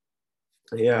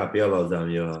 Jā,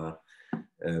 pielauzām, jo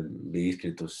bija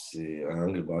izkritusi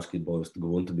angļu basketbolistu,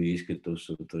 Gunta bija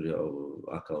izkritusi, un tur jau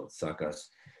atkal sākās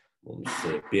mums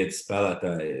 5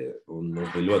 spēlētāji, un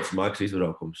mums bija ļoti smags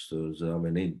izbraukums uz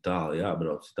Amenīdu, tālu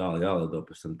jābrauc, tālu jālido,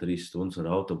 pēc tam 3 stundas ar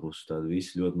autobusu, tad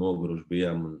visi ļoti noguruši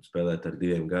bijām un spēlēt ar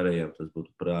 2 garajiem, tas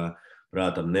būtu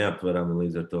prātam neaptveram, un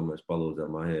līdz ar to mēs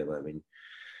palūdzām Aijai, lai viņi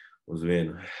uz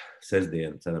vienu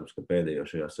sestdienu, cerams, ka pēdējo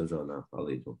šajā sezonā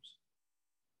palīdz mums.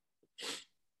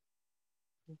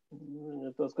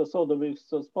 Tas, kā saudabīgs,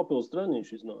 tas papildus treniņš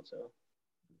iznāca, jā.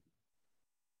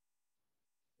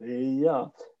 Jā,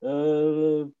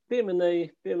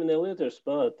 pieminēja lietuviešu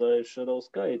spēlētāju Šarolu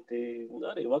Skaiti.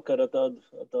 Arī vakarā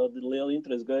tādu lielu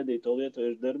interesi gaidīja to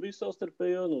lietuviešu derbiju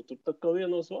savstarpējo, tur tā kā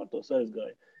vienos vārtos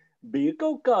aizgāja. Bija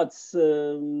kaut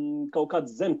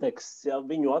kāds zemteksts, ja,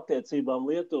 viņu attiecībām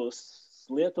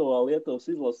Lietuvas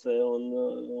izlasē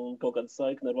un kaut kāda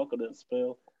saikne ar vakardienas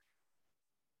spēli?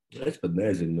 Es pat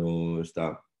nezinu,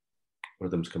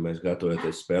 protams, ka mēs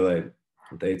gatavoties spēlē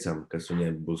teicām, kas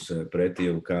viņai būs pretī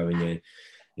un kā viņai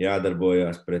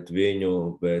jādarbojās pret viņu,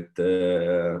 bet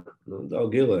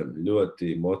Daugile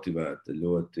ļoti motivēta,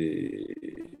 ļoti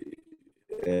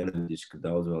enerģiski,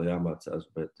 daudz vēl jāmācās,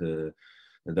 bet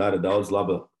dara daudz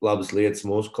labas lietas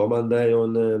mūsu komandai,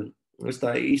 un es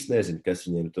tā īsti nezinu, kas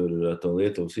viņiem tur to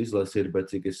Lietuvas izlasi ir, bet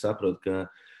cik es saprotu, ka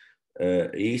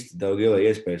īsti Daugile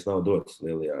iespējas nav dotas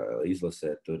lielajā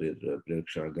izlasē, tur ir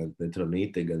priekšā gan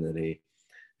Petronīte, gan arī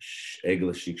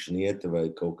Egla Šikšniete vai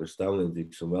kaut kas tam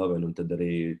līdzīgs un vēl vien, un tad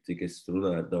arī, cik es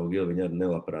runāju ar Daugilu, viņa arī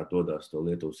nelabprāt dodās to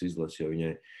Lietuvas izlasi, jo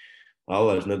viņai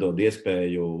Allārs nedod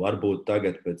iespēju, varbūt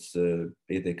tagad pēc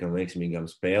pietiekami veiksmīgām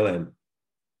spēlēm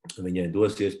viņai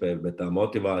dos iespēju, bet tā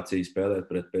motivācija spēlēt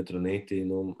pret Petronīti,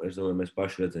 es domāju, mēs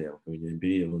paši redzējām, ka viņai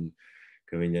bija un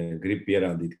ka viņa grib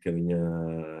pierādīt, ka viņa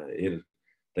ir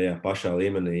tajā pašā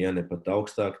līmenī, ja ne pat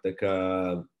augstāk, tā kā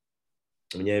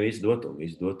viņai visu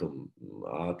dotumu,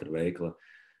 ātri veikla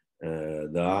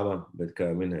dāma, bet,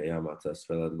 kā minēja, jāmācās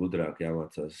spēlēt gudrāk,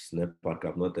 jāmācās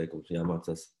nepārkāpt noteikumus,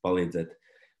 jāmācās palīdzēt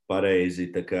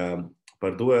pareizi, tā kā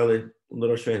par dueli, un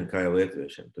droši vien, kā jau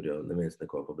lietuviešiem, tur jau neviens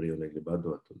neko pa brīvu negrib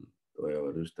atdot, un to jau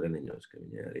var uz treniņos, ka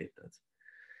viņai arī ir tāds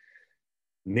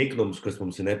niknums, kas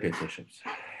mums ir nepieciešams.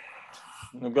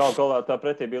 Galu galā tā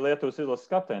pretī bija Lietuvas izlases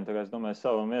kapteini, tā kā es domāju,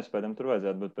 savam iespējam tur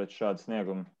vajadzētu būt pēc šāda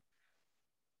snieguma.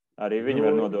 Arī viņi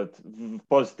var nodot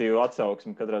pozitīvu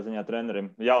atsauksmi katrā ziņā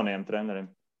trenerim, jaunajam trenerim.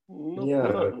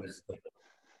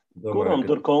 Kuram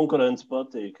tur konkurence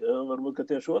patīk? Ja? Varbūt, ka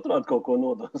tieši otrādi kaut ko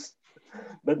nodos.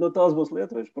 Bet tās būs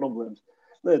lietuviešu problēmas.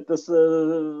 Nē, tas,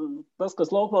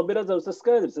 kas laukumā bija redzams, tas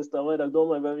skaidrs. Es tā vairāk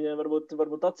domāju, vai viņai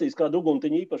varbūt acīs kādu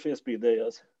uguntiņu īpaši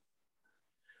iespīdējās.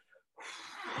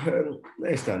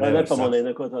 Es tā vai nepamanīju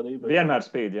neko tādu īpaši? Vienmēr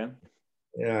spīd, ja?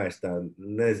 Jā, es tā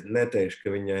neteikšu,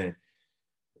 ka viņai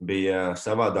bija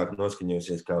savādāk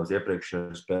noskaņojusies kā uz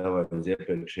iepriekšējām spēlēm, uz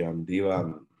iepriekšējām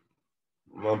divām.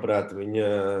 Manuprāt, viņa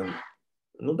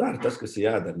dara tas, kas ir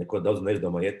jādara. Neko daudz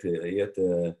neizdomā, iet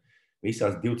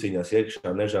visās divcīņās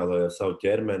iekšā, nežēlojot savu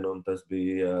ķermeni, un tas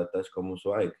bija tas, ko mums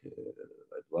vajag.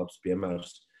 Labs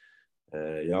piemērs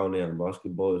jaunajām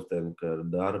basketbolistiem, ka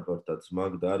darba, ar tādu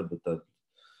smagu darbu, tad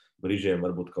brīžiem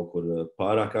varbūt kaut kur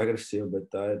pārāk agresīvi, bet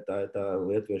tā ir tā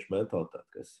lietuviešu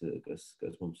mentalitāte,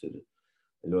 kas mums ir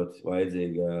ļoti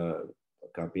vajadzīga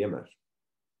kā piemērs.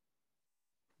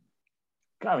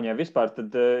 Kā viņai vispār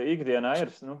tad ikdienā ir?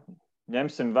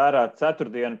 Ņemsim vērā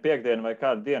ceturtdienu, piekdienu vai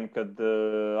kādu dienu, kad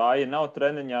Aija nav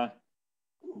treniņā.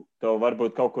 To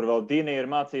varbūt kaut kur vēl Dīnī ir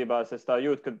mācībās. Es tā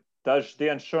jūtu, ka dažas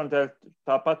dienas šonadēļ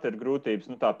tāpat ir grūtības,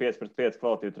 tā 5-5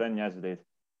 kvalitīvu treniņu aizvadīt.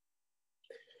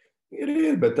 Ir,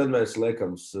 bet tad mēs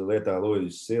liekam lietā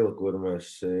Luisu Silu, kur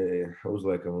mēs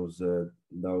uzliekam uz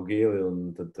Daugili,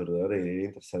 un tad tur arī ir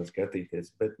interesanti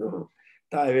skatīties. Bet,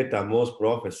 tā jau ir tā mūsu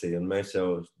profesija, un mēs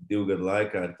jau 2 gadu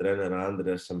laikā ar treneru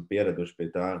Andri esam pieraduši pie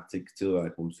tā, cik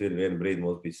cilvēki mums ir. Vienu brīdi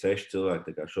mums bija 6 cilvēki,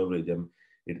 tā kā šobrīd, ja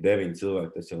ir 9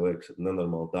 cilvēki, tas jau liekas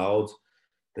nenormāli daudz.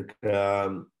 Tā kā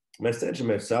mēs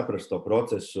cenšamies saprast to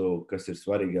procesu, kas ir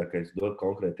svarīgākais dot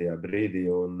konkrētajā brīdī,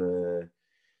 un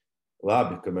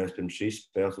labi, ka mēs pirms šīs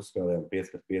spēles uzspēlējām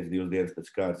 5-5 2 dienas pēc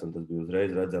kārtas, un tas bija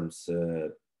uzreiz redzams.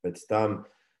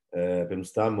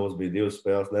 Pirms tam mums bija 2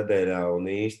 spēles nedēļā, un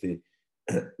īsti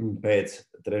pēc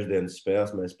trešdienas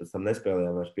spēles mēs pēc tam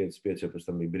nespēlējām vairs 5-5, jo pēc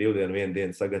tam bija brīvdiena, 1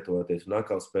 diena sagatavoties un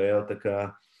atkal spēle. Tā kā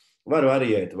var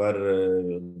variēt, var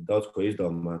daudz ko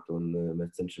izdomāt, un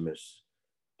mēs cenšamies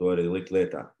to arī likt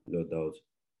lietā ļoti daudz.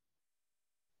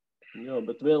 Jā,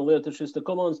 bet viena lieta ir šis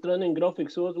komandas treniņa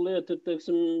grafiks, otra lieta ir,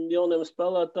 jauniem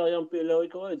spēlētājiem pieļauj,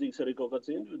 ka vajadzīgs arī kaut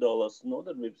kāds individuālās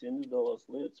nodarbības, individuālās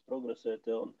lietas progresēt,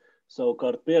 ja, un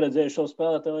savukārt pieredzējušo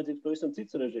spēlētāju vajadzīgs pavisam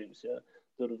cits režīms, ja.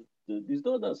 Tur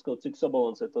izdodas kaut cik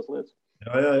sabalansēt tās lietas?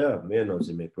 Jā,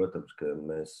 viennozīmīgi, protams, ka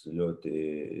mēs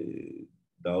ļoti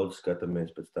daudz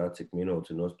skatāmies pēc tā, cik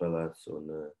minūtes ir nospēlētas, un,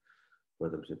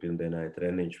 protams, ja pirmdienā ir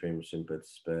treniņš, piemēram,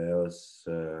 pēc spēles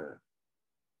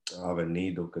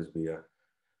Avenīdu, kas bija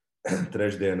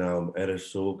trešdienā, un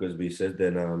RSU, kas bija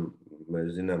sestdienā. Mēs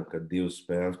zinām, ka 2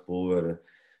 spēles Pulvera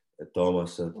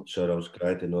Tomasa Šarovs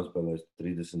Kraiti nospēlēs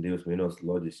 32 minūtes.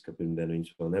 Loģiski, ka pirmdien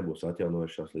viņas vēl nebūs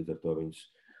atjaunojušās, līdz ar to viņas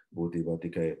būtībā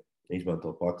tikai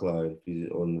izmanto paklāju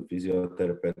un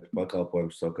fizioterapeitu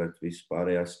pakalpojumus, savukārt visas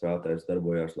pārējās spēlētājas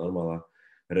darbojās normālā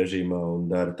režīmā un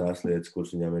dara tās lietas,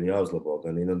 kuras viņām ir jāuzlabo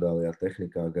gan individuālajā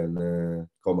tehnikā, gan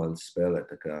komandas spēlē.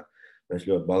 Tā kā mēs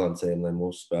ļoti balansējam, lai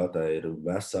mūsu spēlētāji ir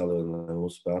veseli un lai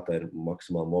mūsu spēlētāji ir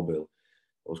maksimāli mobili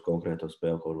uz konkrēto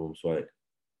spēli, ko mums vajag.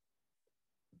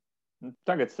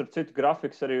 Tagad, starp citu,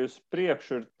 grafiks arī uz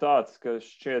priekšu ir tāds, ka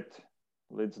šķiet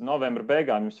līdz novembra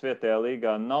beigām jums vietējā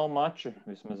līgā nav mači,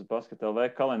 vismaz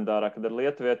Basket.LV kalendārā, kad ar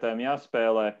lietuvietēm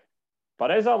jāspēlē.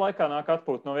 Pareizā laikā nāk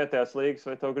atpūt no vietējās līgas,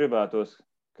 vai tev gribētos,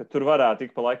 ka tur varētu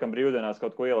ik pa laikam brīvdienās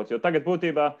kaut ko ielikt? Jo tagad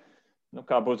būtībā,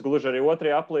 kā būs gluži arī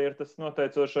otrajā aplī, ir tas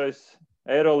noteicošais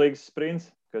Eirolīgas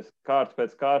sprints, kas kārta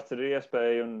pēc kārtas ir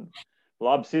iespēja un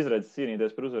labas izredzes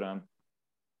cīnīties par uzvarām.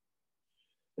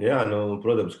 Jā,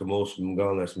 protams, ka mūsu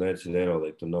galvenais mērķis ir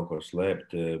Eirolīga, tur nav ko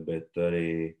slēpt, bet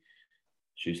arī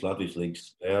šīs Latvijas līgas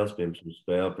spēles, piemēram,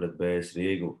 spēle pret BS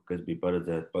Rīgu, kas bija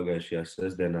paredzēta pagājušajā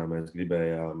sestdienā, mēs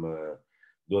gribējām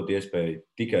dot iespēju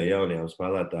tikai jaunajām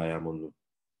spēlētājām un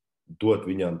dot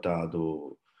viņām tādu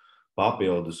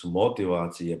papildus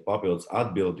motivāciju, papildus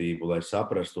atbildību, lai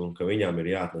saprastu, un ka viņām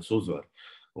ir jāatnes uzvar.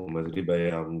 Un mēs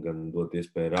gribējām gan dot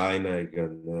iespēju Rainai,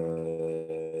 gan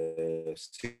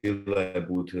Silē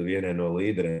būt vienai no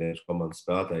līderiem komandas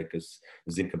spēlētāji, kas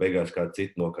zina, ka beigās kāds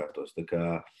cits nokārtos. Tā kā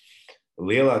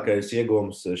lielākais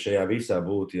iegūms šajā visā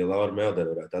būtu, ja Laura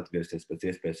Meldere varētu atgriezties pēc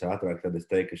iespējas ātrāk, tad es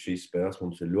teiktu, ka šīs spēles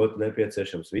mums ir ļoti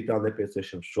nepieciešams, vitāli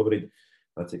nepieciešams. Šobrīd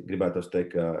gribētos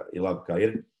teikt, ka ir labi, kā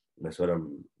ir. Mēs varam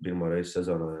pirmo reizi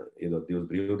sezonā iedot 2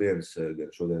 brīvdienas,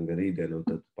 gan šodien, gan rītdien, un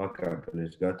tad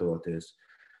pakāpeniski gatavoties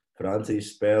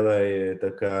Francijas spēlē.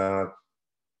 Tā kā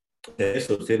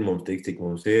resursi ir mums tik, cik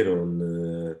mums ir, un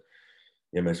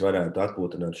ja mēs varētu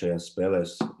atpūtināt šajās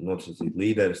spēlēs, nosacīt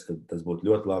līderis, tad tas būtu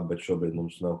ļoti labi, bet šobrīd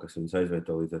mums nav, kas viņus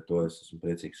aizvieto, līdz ar to es esmu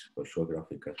priecīgs par šo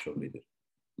grafiku, kāds šobrīd ir.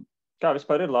 Kā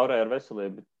vispār ir Laurai ar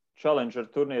veselību? Challenger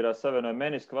turnīrā savienoja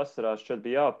menisku vasarā, šķiet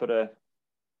bija jāoperē.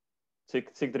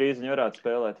 Cik drīz viņi varētu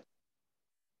spēlēt?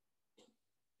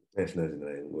 Es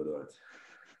nezinu, godvārds.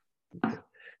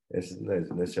 Es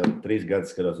nezinu, es jau 3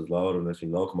 gadus skatos uz Lauru, un es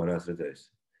viņu laukumā neesmu redzējis.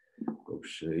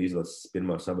 Kopš izlases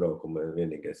pirmā sabraukuma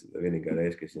vienīgā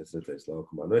reize, ka es viņas redzējis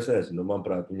laukumā. Es nezinu,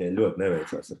 manuprāt, viņai ļoti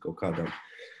neveicās ar kaut kādām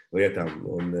lietām.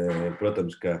 Un,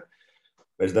 protams, ka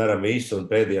mēs darām visu, un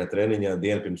pēdējā treniņā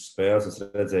dienu pirms spēles es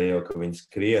redzēju jau, ka viņi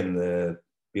skrien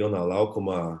pilnā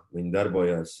laukumā, viņi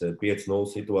darbojās 5-0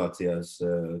 situācijās,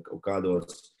 kaut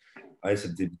kādos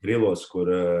aizsardzības grilos, kur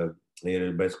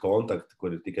ir bez kontakta,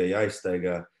 kur ir tikai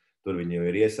jāizstaigā, tur viņi jau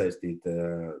ir iesaistīti.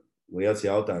 Liels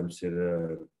jautājums ir,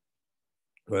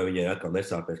 vai viņai atkal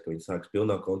nesāpēs, ka viņi sāks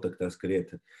pilnā kontaktā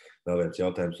skriet. Vēl viens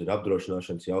jautājums ir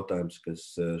apdrošināšanas jautājums,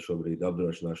 kas šobrīd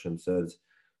apdrošināšana sēdz,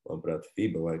 manuprāt,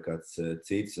 FIBA vai kāds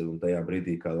cits, un tajā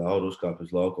brīdī, kā Laura uzkāp uz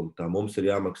laukumu, tā mums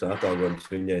ir jāmaksā atalgojums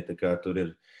viņai, tā kā tur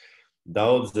ir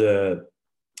daudz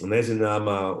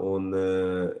nezināmā, un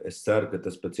es ceru, ka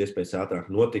tas pēc iespējas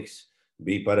ātrāk notiks.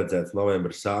 Bija paredzēts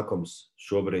novembra sākums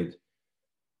šobrīd.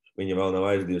 Viņa vēl nav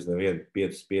aizdījusi nevienu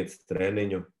 5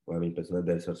 treniņu, vai viņa pēc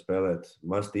nedēļas var spēlēt.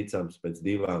 Maz ticams, pēc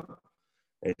 2.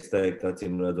 Es teiktu,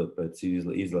 acīm redzot, pēc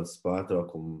izlases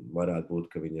pārtraukuma varētu būt,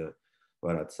 ka viņa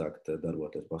varētu sākt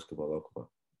darboties basketbola laukumā.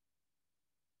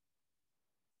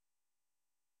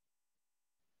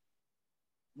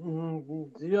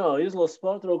 Jā, izlases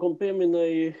pārtraukumu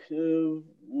pieminēja,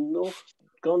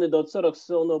 kandidātu saraksts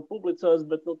vēl nav publicēts,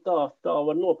 bet tā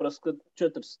var noprast, ka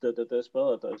 4 TTT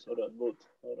spēlētājs varētu būt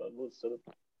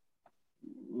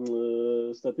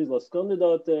starp izlases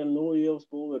kandidātiem. Ievas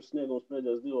Pulveris sniegums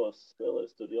pēdējās 2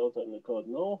 spēlēs, tur jautājumu nekādu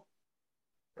nav.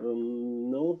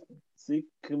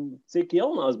 Cik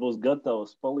jaunās būs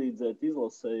gatavs palīdzēt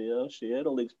izlasē, ja šī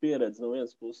Eirolīgas pieredze no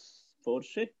vienas puses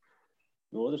forši,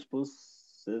 no otras puses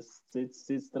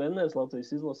cits treneris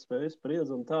Latvijas izlases spējas spriedz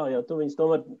un tā, ja tu viņus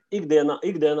tomēr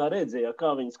ikdienā redzi, ja,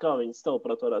 kā viņas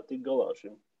tavuprāt varētu tikt galā ar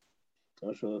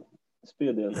šo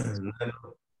spiedienu?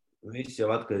 Viss jau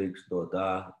atkarīgs no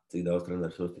tā, cik daudz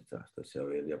treneris uzticās. Tas jau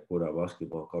ir jebkurā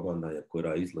basketbola komandā,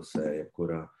 jebkurā izlasē,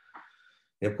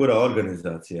 jebkurā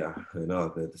organizācijā.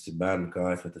 Vienalga, tas ir bērnu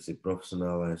kājas, vai tas ir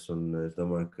profesionālais, un es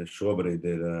domāju, ka šobrīd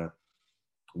ir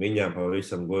viņām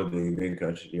pavisam godīgi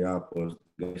vienkārši ir jāpost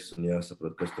gaiss un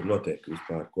jāsaprot, kas tur notiek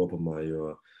vispār kopumā,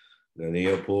 jo gan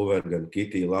Ieva Pulvera, gan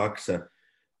Kitija Laksa,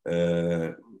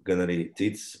 gan arī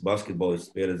cits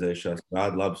basketbolists pieredzējušās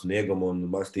rāda labu sniegumu, un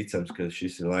maz ticams, ka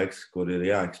šis ir laiks, kur ir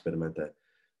jāeksperimentē.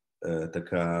 Tā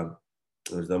kā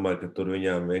es domāju, ka tur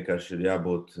viņām vienkārši ir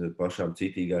jābūt pašām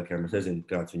citīgākajām. Es nezinu,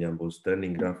 kāds viņām būs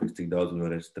treniņu grafiks, cik daudz viņi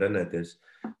varēs trenēties,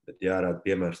 bet jārāda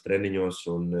piemērs treniņos,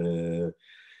 un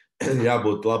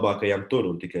jābūt labākajām tur,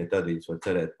 un tikai tad viņas var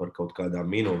cerēt par kaut kādām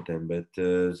minūtēm, bet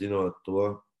zinot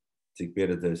to, cik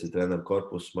pieredzējis ir treneru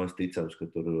korpuss, maz ticams, ka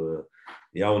tur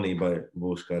jaunībai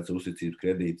būs kāds uzticības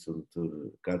kredīts, un tur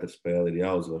katra spēle ir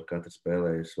jāuzvar, katra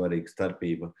spēlē ir svarīga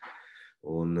starpība,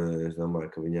 un es domāju,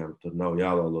 ka viņām tur nav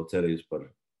jālaulo cerības par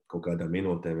kaut kādām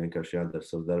minūtēm, vienkārši jādara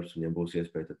savs darbs, un ja būs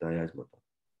iespēja, tad tā jāizmanto.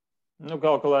 Nu,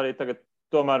 galu galā arī tagad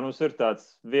tomēr mums ir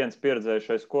tāds viens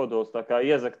pieredzējušais kodols, tā kā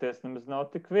iezakties nemaz nav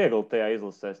tik viegli tajā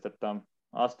izlasē starp tām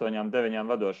 8, 9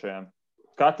 vadošajām.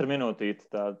 Katra minūtīte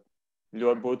tā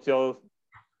ļoti būtu jau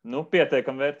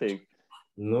pietiekami vērtīga.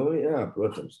 Nu, jā,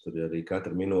 protams, tur arī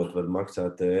katra minūte var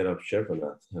maksāt Eiropas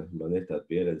čempionātu. Man ir tāda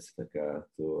pieredze, tā kā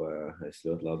to es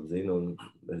ļoti labi zinu, un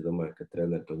es domāju, ka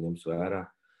treneri to ņems vērā,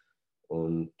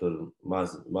 un tur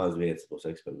maz vietas būs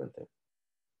eksperimentiem.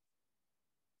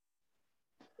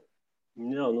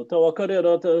 Jā, nu tavā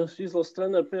karjerā izlases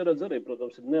treneru pieredze arī,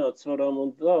 protams, ir neatsvarām,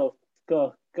 un tā,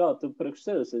 kā tu priekš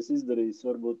sevis esi izdarījis,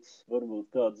 varbūt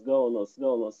kāds galvenās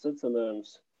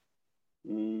secinājumus,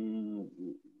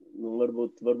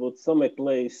 varbūt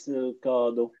sameklējis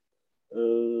kādu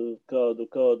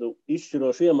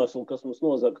izšķirošu iemeslu, kas mums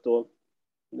nozag to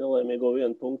nelaimīgo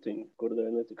 1 punktiņu, kur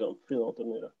dēļ netikām fināla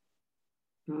turnīrā.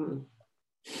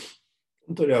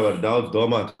 Tur jau var daudz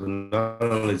domāt un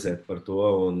analizēt par to,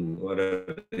 un var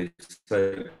arī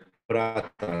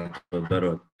prātā to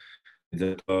darot.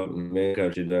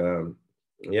 Vienkārši ir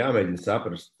jāmēģina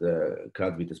saprast,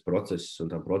 kāds bija tas process, un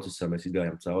tam procesam mēs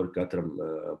izgājām cauri katram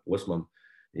posmam,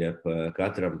 jeb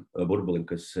katram burbulim,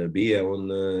 kas bija, un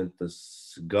tas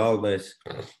galvenais,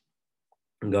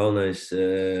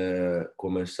 ko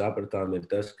mēs sapratām, ir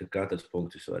tas, ka katrs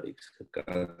punkts ir svarīgs, ka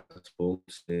katrs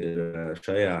punkts ir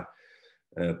šajā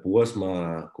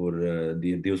posmā, kur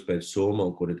ir 2 spēļu summa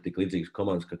un kur ir tik līdzīgas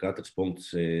komandas, ka katrs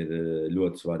punkts ir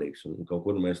ļoti svarīgs. Un kaut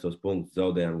kur mēs tos punktus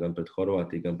zaudējām gan pret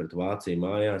Horvātiju, gan pret Vāciju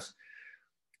mājās,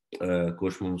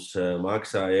 kurš mums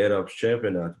maksāja Eiropas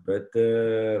čempionātu. Bet,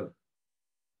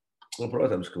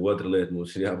 protams, ka otra lieta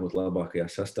mums ir jābūt labākajā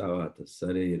sastāvā. Tas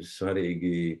arī ir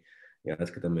svarīgi, ja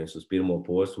atskatāmies uz pirmo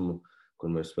posmu,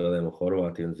 kur mēs spēlējām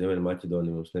Horvātiju un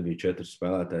Ziemeļmaķedoniju. Mums nebija 4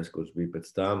 spēlētājs, kurš bija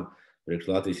pēc tam.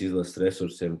 Priekš Latvijas izlases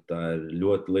resursiem tā ir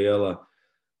ļoti liela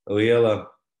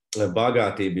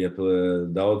bagātība, ja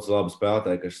daudz labu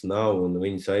spēlētāju, kas nav, un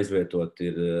viņus aizvietot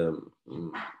ir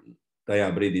tajā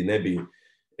brīdī nebija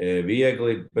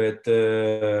viegli, bet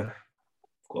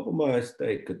kopumā es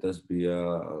teiktu, ka tas bija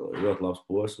ļoti labs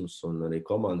posms, un arī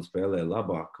komanda spēlēja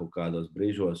labāk kaut kādos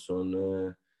brīžos, un,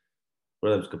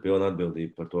 protams, ka pilna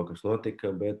atbildība par to, kas notika,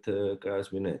 bet, kā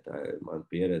es minēju, tā ir mana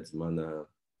pieredze,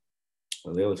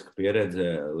 lieliska pieredze,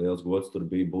 liels gods tur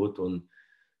bija būt, un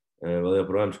vēl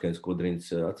joprojām Skaņas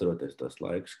Kudriņas atceroties tos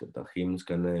laikus, kad tā himna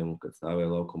skanēja un kad stāvēja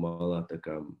laukuma malā, tā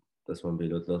kā tas man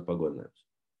bija ļoti liels pagodinājums.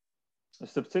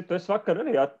 Starp citu, es vakar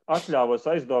arī atļāvos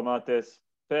aizdomāties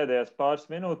pēdējās pāris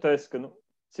minūtēs, ka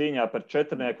cīņā par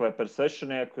 4 vai par 6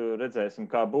 redzēsim,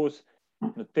 kā būs.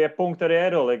 Tie punkti arī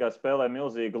Eirolīgā spēlē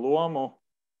milzīgu lomu.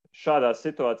 Šādās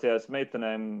situācijās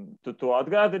meitenēm tu to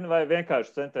atgādini vai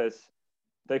vienkārši centies,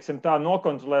 teiksim tā,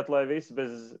 nokontrolēt, lai visi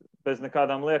bez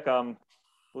nekādām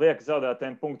lieki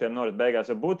zaudētiem punktiem norit beigās.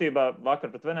 Jo būtībā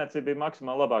vakar pret Venēciju bija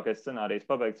maksimāli labākais scenārijs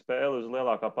pabeigt spēli uz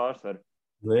lielākā pārsvaru.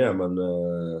 Nu jā, man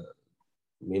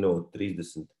minūte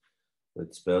 30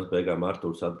 pēc spēles beigām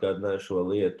Artūrs atgādināja šo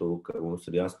lietu, ka mums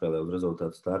ir jāspēlē uz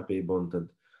rezultātu starpību, un tad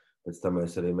pēc tam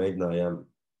mēs arī mēģinājām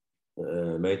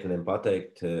meitenēm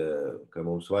pateikt, ka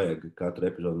mums vajag katru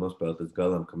epizodu nospēlēt līdz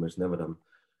galam, ka mēs nevaram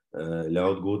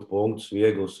ļaut gūt punktus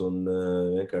vieglus un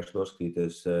vienkārši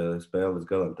noskatīties spēli līdz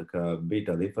galam. Tā kā bija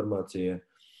tāda informācija,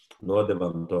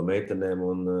 nodevām to meitenēm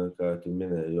un, kā tu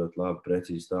minēji, ļoti labi,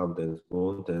 precīzi stāvotienes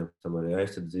punkti, tam arī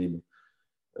aizsardzība.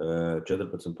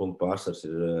 14 punktu pārsvars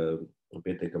ir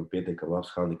pietiekami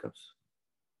labs handikaps.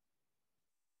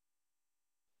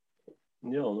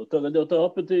 Jā, nu tagad jau tā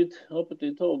apetīte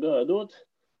tev gaidot,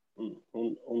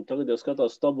 un tagad jau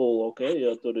skatās tabulu, ok,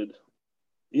 ja tur ir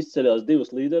izceļās 2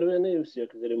 līdervienības,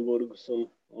 Jekaterinburgas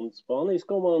un Spānijas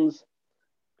komandas.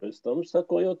 Pēc tam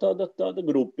sako jau tāda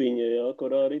grupiņa, jā,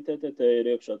 kurā arī TTT ir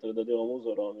iekšā tagad jau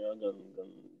uzvarām, jā, gan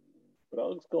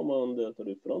Prāgas komanda, tur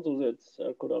ir francūzietis,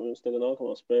 ar kurām jums tagad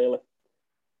nākamā spēle.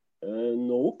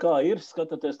 Nu, kā ir?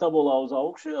 Skatāties tabulā uz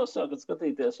augšu, jau sākat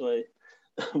skatīties,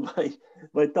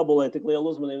 vai tabulē tik lielu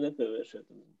uzmanību nepievēršiet?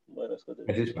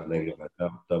 Es vispār negribētu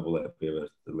tabulē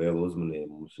pievērst lielu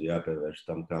uzmanību. Mums ir jāpievērš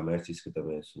tam, kā mēs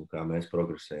izskatāmies un kā mēs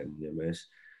progresējam. Ja mēs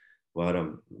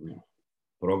varam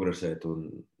progresēt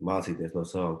un mācīties no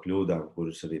savām kļūdām,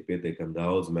 kuras arī pietiekami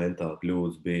daudz mentāli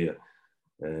kļūdas bija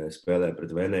spēlē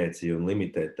pret Venēciju un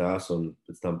limitēt tās un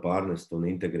pēc tam pārnest un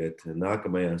integrēt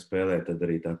nākamajā spēlē, tad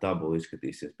arī tā tabula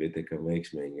izskatīsies pietiekami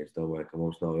veiksmīgi. Es domāju, ka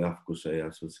mums nav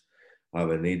jāfokusējās uz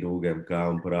Avenidu, UGMK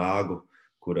un Prāgu,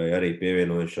 kurai arī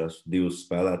pievienojušās 2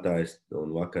 spēlētājas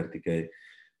un vakar tikai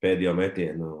pēdējo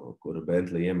metienu, kuru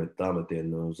Bentley iemet tā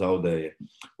metienu, zaudēja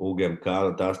UGMK.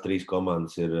 Tās 3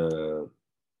 komandas ir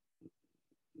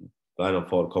Final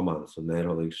Four komandas un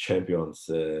Eirolīgas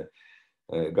čempions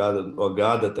no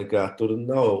gada, tā kā tur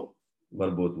nav,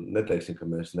 varbūt neteiksim, ka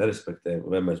mēs nerespektējam,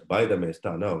 vai mēs baidamies,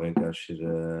 tā nav, vienkārši ir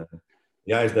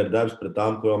jāizdara darbs pret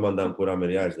tām komandām, kurām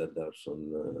ir jāizdara darbs, un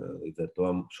līdz ar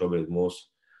to šobrīd mūsu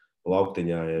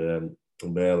lauktiņā ir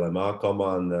BLMA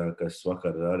komanda, kas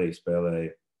vakar arī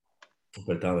spēlēja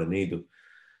pret Avenidu,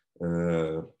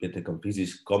 pietiekami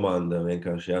fiziska komanda,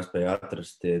 vienkārši jāspēj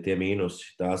atrast tie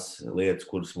mīnusi, tās lietas,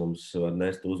 kuras mums var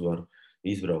nest uzvaru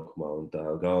izbraukumā, un tā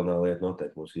galvenā lieta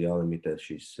noteikti mums ir jālimitē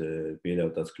šīs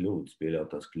pieļautās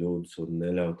kļūdas un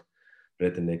neļaut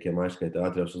pretiniekiem aizskait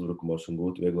ātrijos uzbrukumos un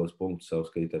gūt vieglos punktus savu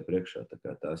skatītāju priekšā. Tā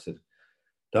kā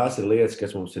tās ir lietas,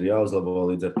 kas mums ir jāuzlabo,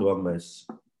 līdz ar to mēs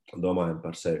domājam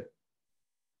par sevi.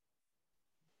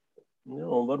 Jā,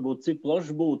 un varbūt cik plašs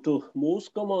būtu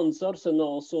mūsu komandas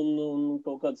arsenāls un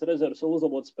kaut kāds rezerves un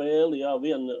uzlabot spēli. Jā,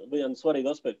 vienu svarīgu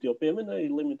aspektu jau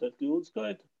pieminēja, limitēt kļūdu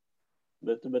skaitu.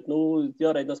 Bet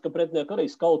jārēķinās, ka pretinieki arī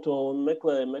skauto un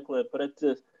meklē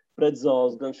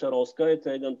pretzāles gan Šaro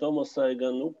Skaitē, gan Tomasai,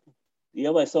 gan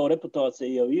Ievai savu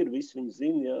reputāciju jau ir, visi viņi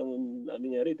zina, jā, un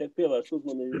viņi arī tiek pievērst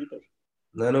uzmanību īpaši.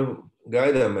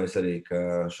 Gaidām mēs arī,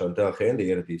 ka Chantel Hendi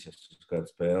ieradīsies uz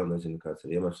kādu spēli, nezinu, kāds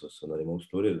ir iemesls, un arī mums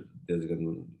tur ir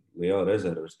diezgan liela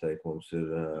rezerve, es teiktu, mums ir...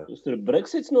 Jūs tur ir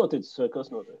Brexits noticis vai kas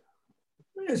notiek?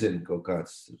 Nezinu, kaut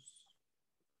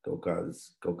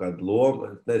kāda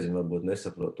loma, nezinu, varbūt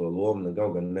nesaprot to lomu,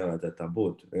 kaut gan nevajadzētu tā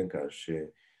būt, vienkārši,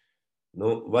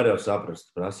 var jau saprast,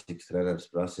 prasīgs treneris,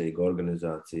 prasīga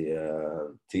organizācija,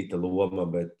 cita loma,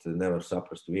 bet nevar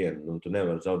saprast vienu. Tu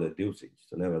nevar zaudēt 2 cīņas,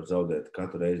 tu nevar zaudēt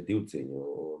katru reizi 2 cīņu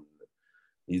un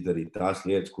izdarīt tās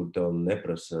lietas, kur tev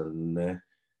neprasa,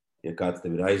 ja kāds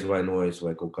tev ir aizvainojis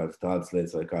vai kaut kādas tādas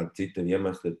lietas vai kāda cita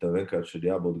iemesla, tev vienkārši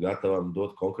ir jābūt gatavam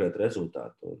dot konkrētu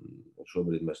rezultātu. Un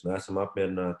šobrīd mēs neesam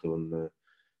apmierināti un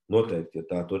noteikti, ja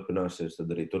tā turpināsies,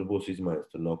 tad arī tur būs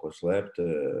izmaiņas, tur nav ko slēpt.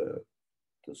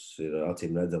 Tas ir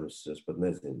acīm redzams, es pat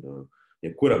nezinu,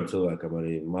 jebkuram cilvēkam,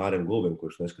 arī Mārim Gulbim,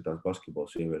 kurš neskatās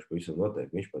basketbols sieviešu, pavisam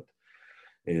noteikti, viņš pat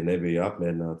nebija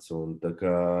apmierināts. Un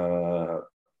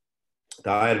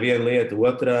tā ir viena lieta.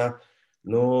 Otrā,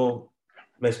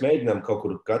 mēs mēģinām kaut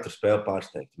kur katru spēli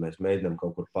pārsteigt. Mēs mēģinām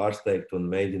kaut kur pārsteigt un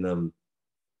mēģinām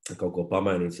kaut ko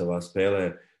pamainīt savā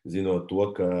spēlē, zinot to,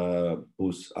 ka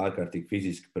būs ārkārtīgi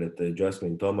fiziski pret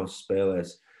Jasmine Thomas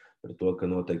spēlēs, par to, ka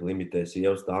noteikti limitēs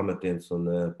Ievas tāmetiens un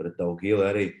pret Daugīli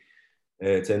arī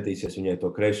centīsies viņai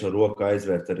to kreiso roku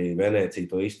aizvērt, arī Venēcija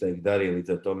to izteikti darīja, līdz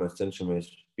ar to mēs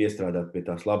cenšamies piestrādāt pie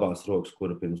tās labās rokas,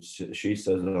 kura pirms šīs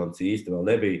sezonas īsti vēl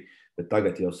nebija, bet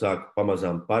tagad jau sāk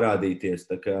pamazām parādīties,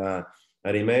 tā kā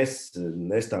arī mēs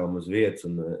nestāvam uz vietas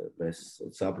un mēs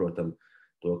saprotam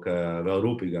to, ka vēl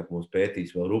rūpīgāk mūs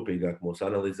pētīs, vēl rūpīgāk mūs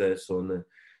analizēs,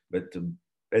 bet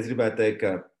es gribētu teikt,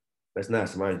 ka mēs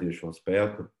neesam aizdevuši šo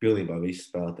spēli, kur pilnībā visi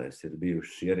spēlētājs ir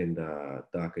bijuši ierindā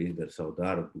tā, ka izdara savu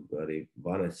darbu. Arī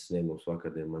Vanesas sniegums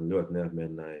vakardien man ļoti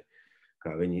neapmierināja,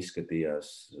 kā viņi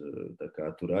izskatījās. Tā kā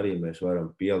tur arī mēs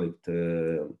varam pielikt.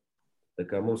 Tā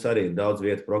kā mums arī ir daudz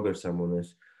vietu progresam, un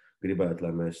es gribētu,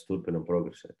 lai mēs turpinam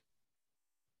progresēt.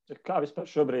 Kā vispār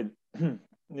šobrīd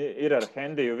ir ar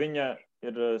Hendiju? Viņa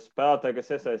ir spēlētāja,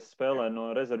 kas iesaista spēlē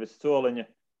no rezervis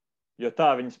soliņa. Jo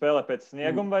tā viņa spēlē pēc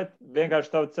snieguma, vai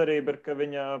vienkārši tava cerība ir, ka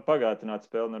viņa pagātinātu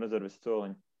spēli no rezervis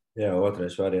soliņa? Jā,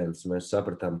 otrais variants. Mēs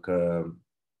sapratām, ka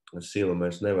Silu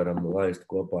mēs nevaram laist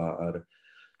kopā ar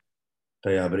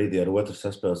tajā brīdī ar otru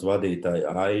saspēles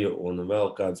vadītāju Aju un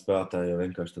vēl kādu spēlētāju, jo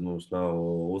vienkārši tad mums nav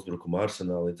uzbrukuma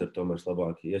arsenāla, līdz ar to mēs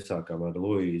labāk iesākām ar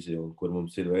Luīzi, un kur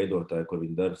mums ir veidotāji, kur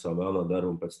viņi dara savu melno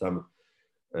darbu, un pēc tam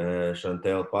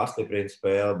Chantel pastiprina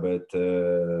spēli, bet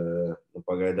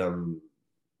pagaidām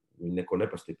viņi neko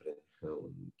nepastiprina.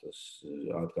 Tas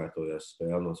atkārtojās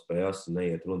spēle no spēles.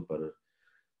 Neiet runa par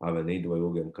Avenidu vai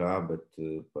UGMK, bet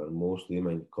par mūsu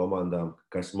līmeņu komandām,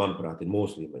 kas, manuprāt, ir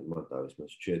mūsu līmeņi. Man tā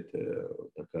vismaz šķiet.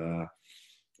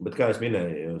 Bet, kā es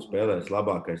minēju, spēlēs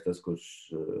labākais tas, kurš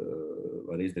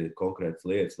var izdarīt konkrētas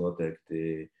lietas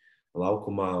noteikti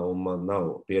laukumā, un man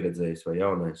nav pieredzējis vai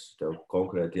jaunais. Tev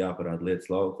konkrēti jāparāda lietas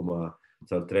laukumā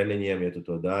caur treniņiem. Ja tu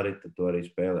to dari, tad to arī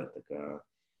spēlē. Tā kā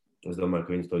es domāju,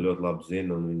 ka viņas to ļoti labi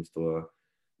zina un viņas to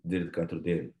dzird katru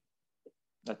dienu.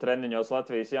 Treniņos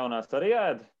Latvijas jaunās arī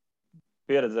ēd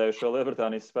pieredzējušo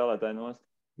Lielbritānijas spēlētāju nost?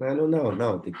 Nē,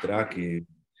 nav tik traki.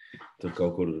 Tur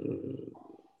kaut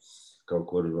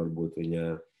kur varbūt viņa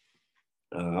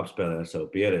apspēlē savu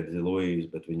pieredzi Luīs,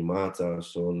 bet viņa mācās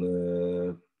un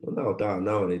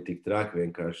nav arī tik traki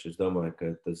vienkārši. Es domāju, ka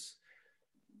tas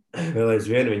vēl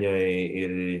aizvien viņai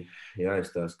ir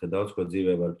jāizstāsta, ka daudz ko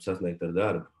dzīvē var sasniegt ar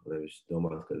darbu. Nevis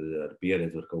domāt, ka ar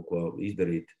pieredzi var kaut ko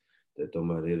izdarīt. Te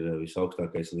tomēr ir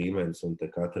visaugstākais līmenis un te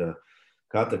katra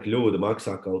kļūda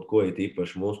maksā kaut ko, it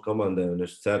īpaši mūsu komandai, un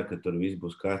es ceru, ka tur viss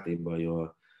būs kārtībā, jo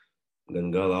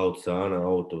gan gala autu, sāna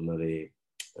autu un arī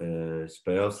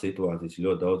spēles situācijas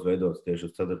ļoti daudz veidotas tieši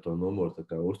uz 4. numuru, tā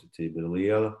kā uzticība ir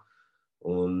liela,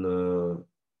 un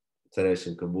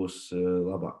cerēsim, ka būs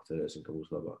labāk.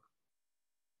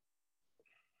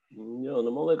 Jā,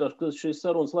 man liekas, ka šīs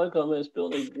sarunas laikā mēs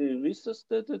pilnīgi visas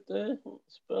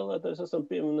spēlētājs esam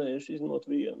pieminējuši, izņemot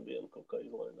vienu kaut kā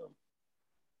izlaidām.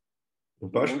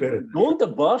 Un tā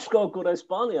Bašs kaut kur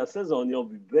Spānijā sezona jau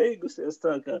bija beigusies,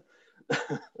 tā kā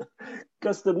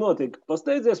kas tad notika?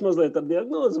 Pasteidzies mazliet ar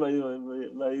diagnozi vai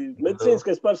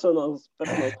medicīniskais personāls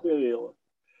pieviela?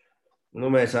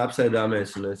 Mēs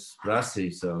apsēdāmies un es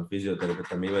prasīju savam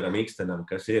fizioterapeitam Ivaram Ikstenam,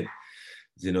 kas ir,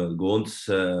 zinot Guntas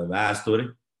vēsturi,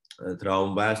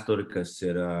 traumu vēsturi, kas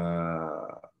ir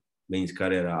viņas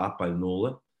karjerā apaļ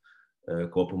 0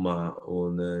 kopumā,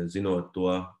 un zinot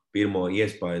to pirmo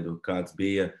iespaidu, kāds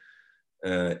bija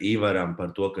Ivaram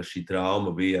par to, ka šī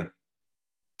trauma bija.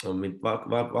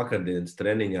 Vakardienas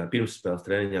treniņā, pirmsspēles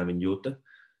treniņā viņa juta,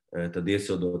 tad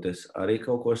iesildoties arī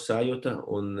kaut ko sajuta,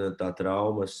 un tā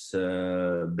traumas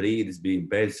brīdis bija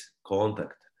bez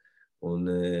kontakta. Un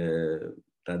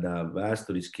tādā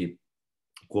vēsturiski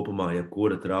kopumā,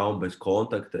 jebkura trauma bez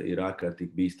kontakta ir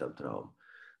ārkārtīgi bīstama trauma.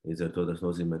 Līdz ar to tas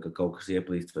nozīmē, ka kaut kas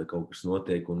ieplīst vai kaut kas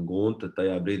notiek, un Gunta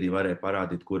tajā brīdī varēja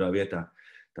parādīt, kurā vietā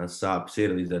tās sāpes ir.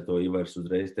 Līdz ar to Ivars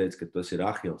uzreiz teica, ka tas ir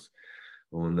Ahils.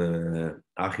 Un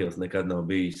Ahils nekad nav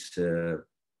bijis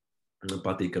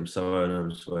patīkams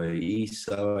savainojums vai īsts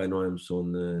savainojums, un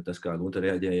tas, kā Gunta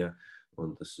reaģēja, un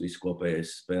tas viss kopējais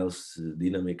spēles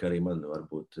dinamika arī man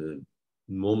varbūt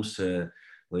mums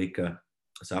lika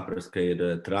saprast, ka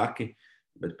ir traki,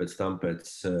 bet pēc tam pēc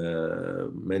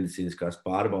medicīniskās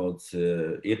pārbaudas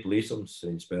ir plīsums,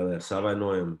 viņi spēlē ar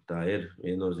savainojumu, tā ir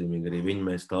viennozīmīgi, arī viņi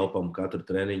mēs taupām katru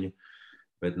treniņu,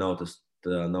 bet nav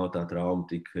tā trauma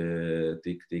tik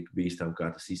bīstam, kā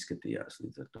tas izskatījās.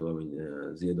 Līdz ar to viņi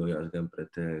ziedojās gan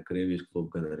pret Krievijas klubu,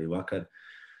 gan arī vakar.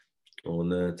 Un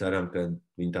ceram, ka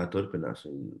viņi tā turpinās.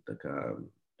 Tā kā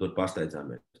tur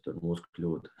pasteidzāmies, tur mūsu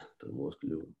kļūda.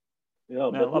 Jā,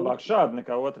 bet labāk šādi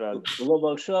nekā otrādi. Un,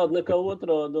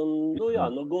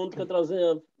 Gunta katrā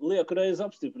ziņā lieku reizi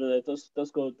apstiprināja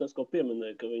tas, ko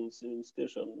pieminēja, ka viņas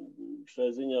tiešām šai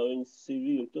ziņā viņas CV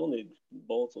ir pilnīgi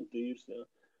balts un tīrs, jā.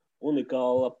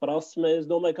 Unikāla prasme, es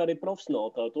domāju, ka arī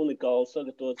profesionālitāte, unikāli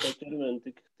sagatavot savu ķermeni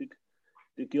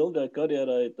tik ilgai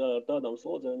karjerai ar tādām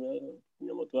slodzēm, jā,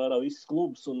 ņemot vērā visas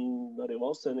klubus un arī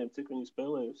valstsēniem, cik viņi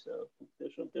spēlējusi, jā,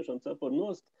 tiešām cepuri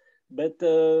nost. Bet,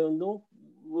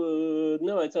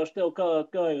 nevaicāšu tev,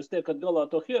 kā jūs tiekat galā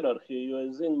to hierarhiju, jo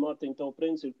es zinu, Mārtiņ, tavu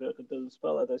principu, ka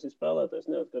spēlētājs ir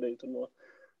spēlētājs neatkarīgi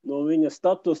no viņa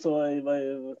statusa vai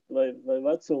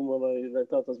vecuma, vai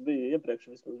tā tas bija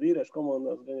iepriekš, vismaz vīriešu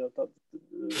komandās, gan jau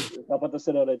tāpat tas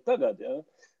ir arī tagad, jā.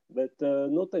 Bet,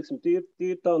 teiksim,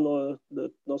 tīri tā no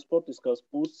sportiskās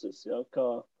puses, jā,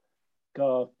 kā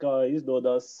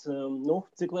izdodas,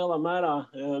 cik lielā mērā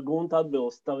Gunta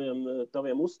atbilst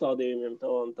taviem uzstādījumiem,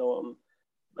 tavām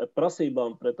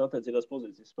prasībām pret attiecīgās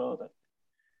pozīcijas spēlētāju?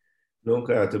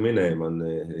 Kā jau tu minēji, man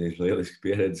ir lieliski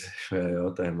pieredze šajā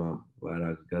jautājumā,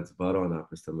 vairāk gads Baronā,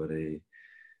 pēc tam arī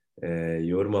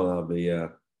Jūrmalā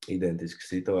bija identiska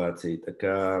situācija. Tā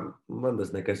kā man tas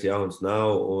nekas jauns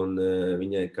nav, un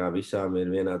viņai kā visām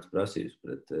ir vienāds prasības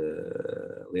pret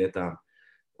lietām.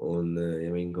 Un,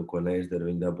 ja viņi kaut ko neizdara,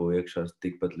 viņi dabū iekšā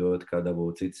tikpat ļoti, kā dabū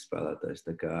cits spēlētājs.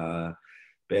 Tā kā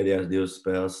pēdējās 2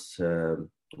 spēles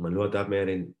man ļoti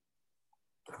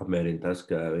apmierina tas,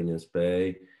 ka viņa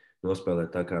spēja nospēlēt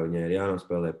tā, kā viņai ir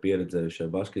jānospēlē, pieredzējušai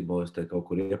basketbolistē, kaut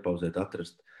kur iepauzēt,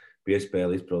 atrast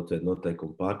piespēli, izprovocēt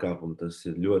noteikumu pārkāpumu. Tas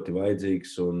ir ļoti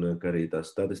vajadzīgs, un ka arī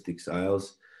tās statistikas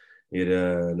ailes ir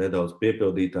nedaudz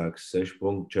piepildītāks, 6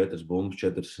 punkti, 4 bumbas,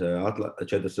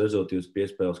 4 rezultīvas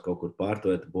piespēles, kaut kur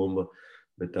pārtvērta bumba,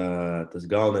 bet tas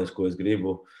galvenais, ko es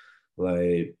gribu,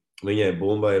 lai viņai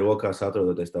bumbai rokās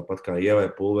atrodoties tāpat kā Ievai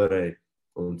Pulverei,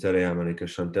 un cerējām arī, ka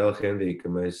Šantela Hendī,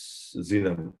 ka mēs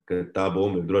zinām, ka tā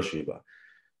bumba ir drošībā.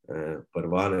 Par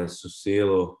Vānesu,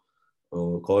 Silu,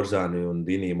 Korzāni un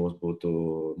Dinī mums būtu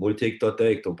muļķīgi to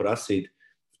teikt un prasīt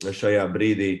šajā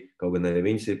brīdī, kaut gan arī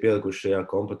viņas ir pielikuši šajā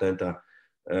kompetentā,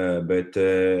 bet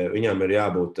viņām ir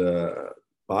jābūt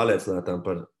pārliecinātām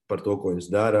par to, ko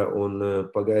viņas dara, un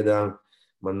pagaidām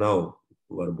man nav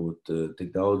varbūt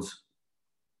tik daudz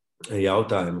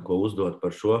jautājumu, ko uzdot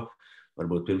par šo.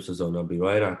 Varbūt pirmssezonā bija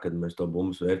vairāk, kad mēs to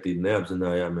bumbas vērtību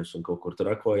neapzinājāmies un kaut kur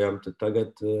trakojām, tad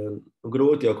tagad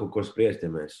grūti jau kaut ko spriest,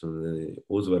 ja mēs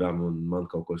uzvaram un man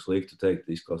kaut ko sliktu teikt,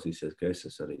 izklausīsies, ka es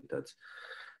esmu arī tāds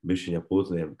bišķiņa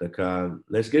putliem. Tā kā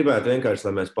es gribētu vienkārši,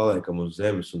 lai mēs paliekam uz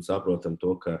zemes un saprotam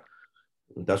to, ka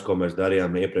tas, ko mēs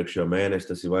darījām iepriekšējo mēnesi,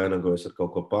 tas ir vainagojas ar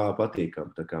kaut ko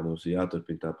patīkam. Tā kā mums ir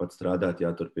jāturpina tāpat strādāt,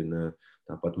 jāturpina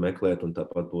tāpat meklēt un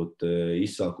tāpat būt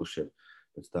izsalkušiem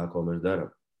pēc tā, ko mēs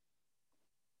darām.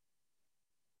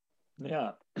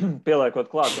 Jā, pieliekot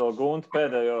klāt vēl Guntu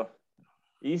pēdējo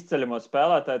izceļamo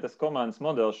spēlētāju, tas komandas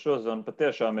modelis šosezon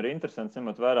patiešām ir interesants,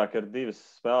 ņemot vērā, ka ir divas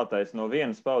spēlētājas no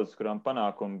vienas paudzes, kurām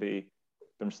panākumi bija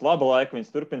pirms laba laika,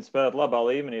 viņas turpina spēlēt labā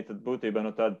līmenī, tad būtībā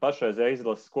no tāda pašreizējā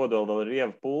izlases kodola vēl ir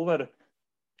Ieva Pulvera,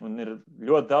 un ir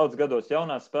ļoti daudz gados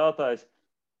jaunās spēlētājas.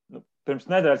 Pirms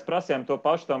nedēļas prasījām to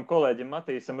pašu tam kolēģim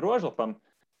Matīsam Rožlapam,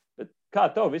 bet kā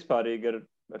tev vispārīgi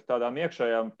ar tādām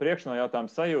iekšējām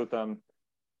priekšnojautām sajūtām,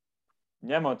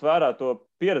 ņemot vērā to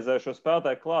pieredzējušo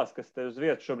spēlētāju klāstu, kas te uz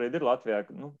vietas šobrīd ir Latvijā,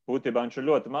 būtībā viņš ir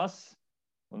ļoti mazs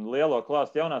un lielo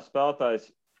klāstu jaunās spēlētājas,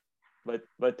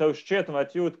 vai tev šķiet un vai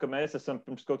jūt, ka mēs esam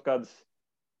pirms kaut kādas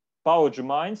paudžu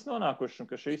maiņas nonākuši un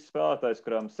ka šīs spēlētājas,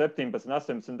 kurām 17,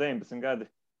 18, 19 gadi,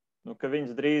 ka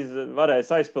viņas drīz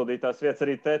varēs aizpildīt tās vietas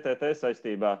arī TTT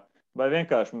saistībā, vai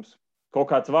vienkārši mums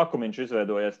kaut kāds vakumiņš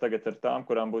izveidojies tagad ar tām,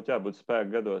 kurām būtu jābūt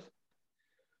spēku gados?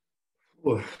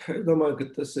 Es domāju, ka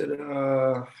tas ir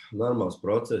normāls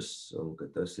process un ka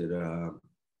tas ir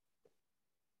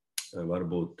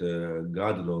varbūt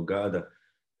gadu no gada.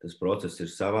 Tas process ir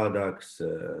savādāks.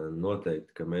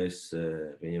 Noteikti, ka mēs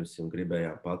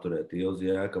gribējām paturēt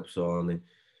Ilzi Jēkabsoni,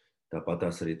 tāpat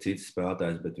tās arī citas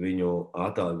spēlētājas, bet viņu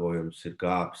atalgojums ir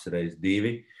kāpis reiz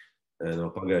 2 no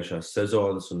pagājušās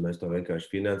sezonas, un mēs to vienkārši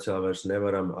finansiāli vairs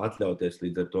nevaram atļauties.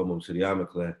 Līdz ar to mums ir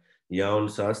jāmeklē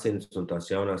jaunas asins, un tās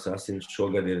jaunās asins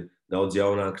šogad ir daudz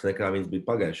jaunākas nekā viņas bija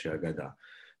pagājušajā gadā.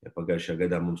 Ja pagājušajā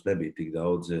gadā mums nebija tik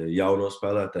daudz jauno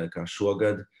spēlētāju kā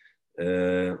šogad,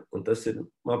 un tas ir,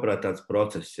 manuprāt, tāds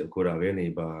process, jau kurā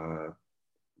vienībā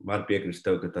var piekrist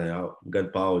tev, ka tā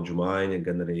gan paudžu maiņa,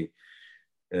 gan arī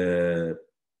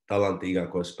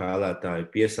talantīgāko spēlētāju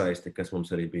piesaisti, kas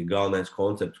mums arī bija galvenais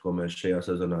koncepts, ko mēs šajā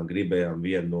sezonā gribējām,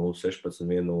 1-0-16,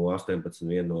 1-0-18,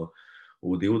 1-0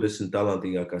 U20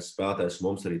 talantīgākās spēlētājas,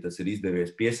 mums arī tas ir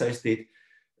izdevies piesaistīt.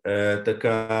 Tā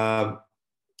kā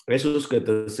es uzskatu,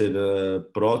 tas ir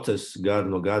process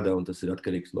gadu no gada, un tas ir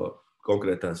atkarīgs no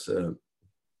konkrētā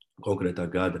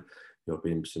gada. Jo,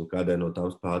 piemēram, kādai no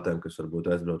tām spēlētājiem, kas varbūt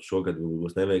aizbrauc šogad,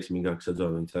 būs neveiksmīgāka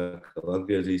sezona, viņas atkal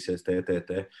atgriezīsies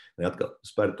TTT, vai atkal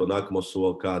spēr to nākamo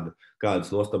soli,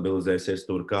 kādas nostabilizēsies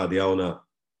tur, kāda jaunā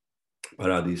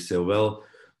parādīs sev vēl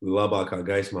labākā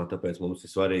gaismā, tāpēc mums ir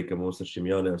svarīgi, ka mums ar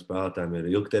šiem jaunajām spēlētājiem ir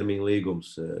ilgtermiņa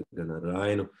līgums, gan ar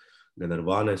Rainu, gan ar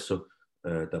Vanesu.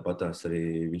 Tāpat tās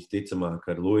arī visticamāk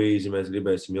ar Luīzi mēs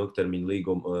gribēsim ilgtermiņa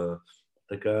līgumu.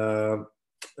 Tā kā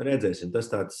redzēsim,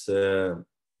 tas tāds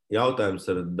jautājums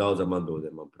ar daudzām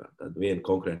atbildēm, manuprāt. Tāda viena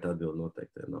konkrēta atbilde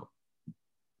noteikti nav.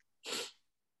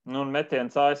 Un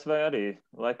metiens ASV arī,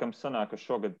 laikam sanāk, ka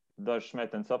šogad dažas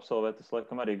metienas absolvē, tas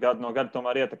laikam arī gadu no gada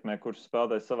tomēr ietekmē, kurš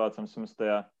spēlētājs savācams mums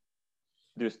tajā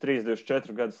 23,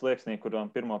 24 gadu slieksnī,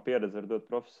 kurām pirmo pieredzi var dot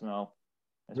profesionāli.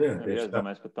 Es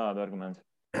iedomājos par tādu argumentu.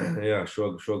 Jā,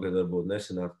 šogad varbūt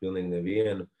nesanāca pilnīgi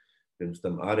nevienu. Pirms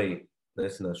tam arī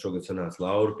nesanāca, šogad sanāca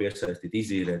Lauru piesaistīt,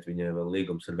 izīrēt viņai vēl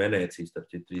līgums ar Venēcijas, starp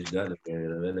 3 gadi, ja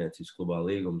ir Venēcijas klubā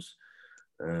līgums.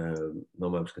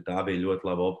 Domājams, ka tā bija ļoti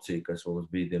laba opcija, kas mums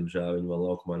bija, diemžēl viņu vēl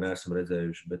laukumā neesam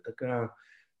redzējuši, bet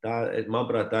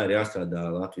manuprāt, tā ir jāstrādā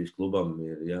Latvijas klubam,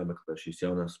 ir jāmeklē šīs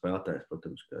jaunās spēlētājas,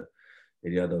 protams, ka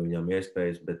ir jādod viņām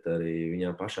iespējas, bet arī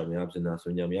viņām pašām jāapzinās,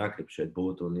 viņām jāgrib šeit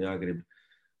būt un jāgrib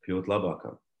kļūt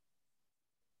labākām.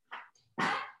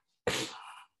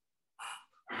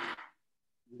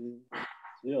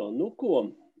 Jā, ko?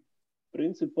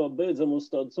 Principā beidzam uz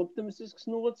tādas optimistiskas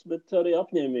nots, bet arī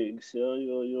apņēmīgas, ja,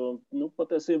 jo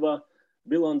patiesībā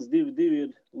bilants 2-2 ir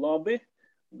labi,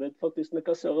 bet faktiski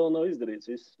nekas jau vēl nav izdarīts.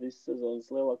 Viss sezonas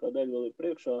lielākā daļa vēl ir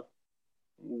priekšā,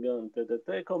 gan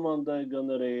TTT komandai,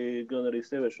 gan arī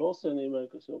sieviešu valstsvienībai,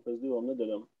 kas jau pēc 2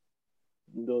 nedēļām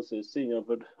dosies cīņā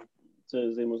par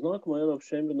ceļzīmu uz nākamo Eiropas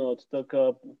čempionātu. Tā kā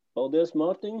paldies,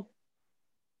 Mārtiņ!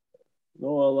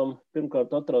 Novēlam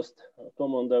pirmkārt atrast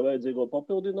komandai vajadzīgo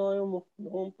papildinājumu,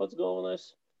 un pats galvenais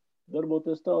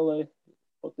darboties tā, lai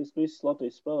faktiski visas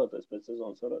Latvijas spēlētājs pēc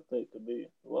sezonas varētu teikt, ka bija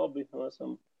labi,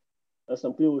 un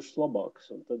esam kļuvušas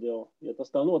labākas. Un tad jau, ja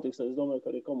tas tā notiks, tad es domāju,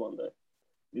 ka arī komandai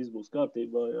viss būs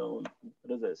kārtībā, jā, un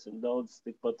redzēsim daudz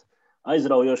tikpat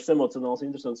aizraujošas, emocionāls,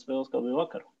 interesants spēles, kā bija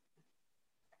vakar.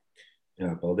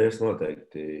 Jā, paldies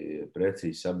noteikti.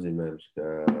 Precīzs apzīmējums,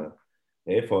 ka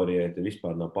eiforijai te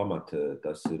vispār nav pamata.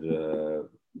 Tas ir,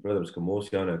 protams, ka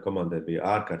mūsu jaunajai komandai bija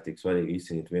ārkārtīgi svarīgi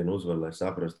izcīnīt vienu uzvaru, lai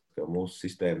saprastu, ka mūsu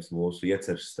sistēmas, mūsu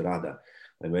ieceres strādā.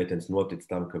 Lai meitenes notic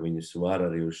tam, ka viņas var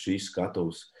arī uz šīs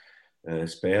skatuves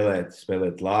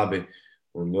spēlēt labi.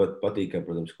 Un ļoti patīkami,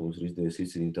 protams, ka mums ir izdevies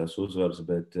izcīnīt tās uzvaras,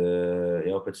 bet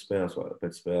jau pēc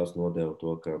spēles nodeva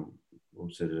to, ka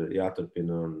mums ir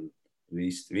jāturpina un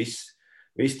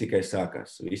viss tikai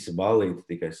sākās. Visa ballīte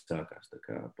tikai sākās. Tā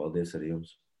kā paldies arī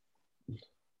jums.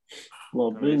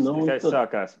 Labi, tikai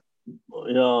sākās.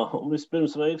 Jā, un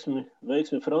vispirms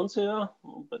veiksmi Francijā,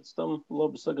 un pēc tam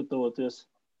labi sagatavoties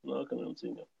nākamajam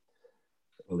cīņām.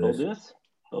 Paldies,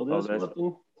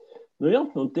 Martiņ. Nu jā,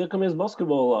 un tiekamies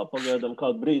basketbolā. Pagaidām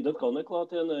kādu brīdi atkal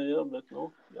neklātienē, jā, bet,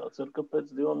 jācer, ka pēc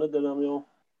 2 nedēļām jau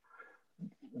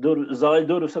zāļu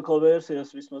durvis atkal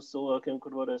vērsies vismaz cilvēkiem,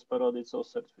 kur varēs parādīt savus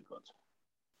certifikātus.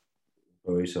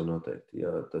 Pavisam noteikti,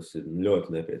 jā, tas ir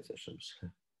ļoti nepieciešams.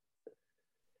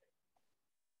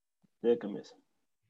 Tiekamies.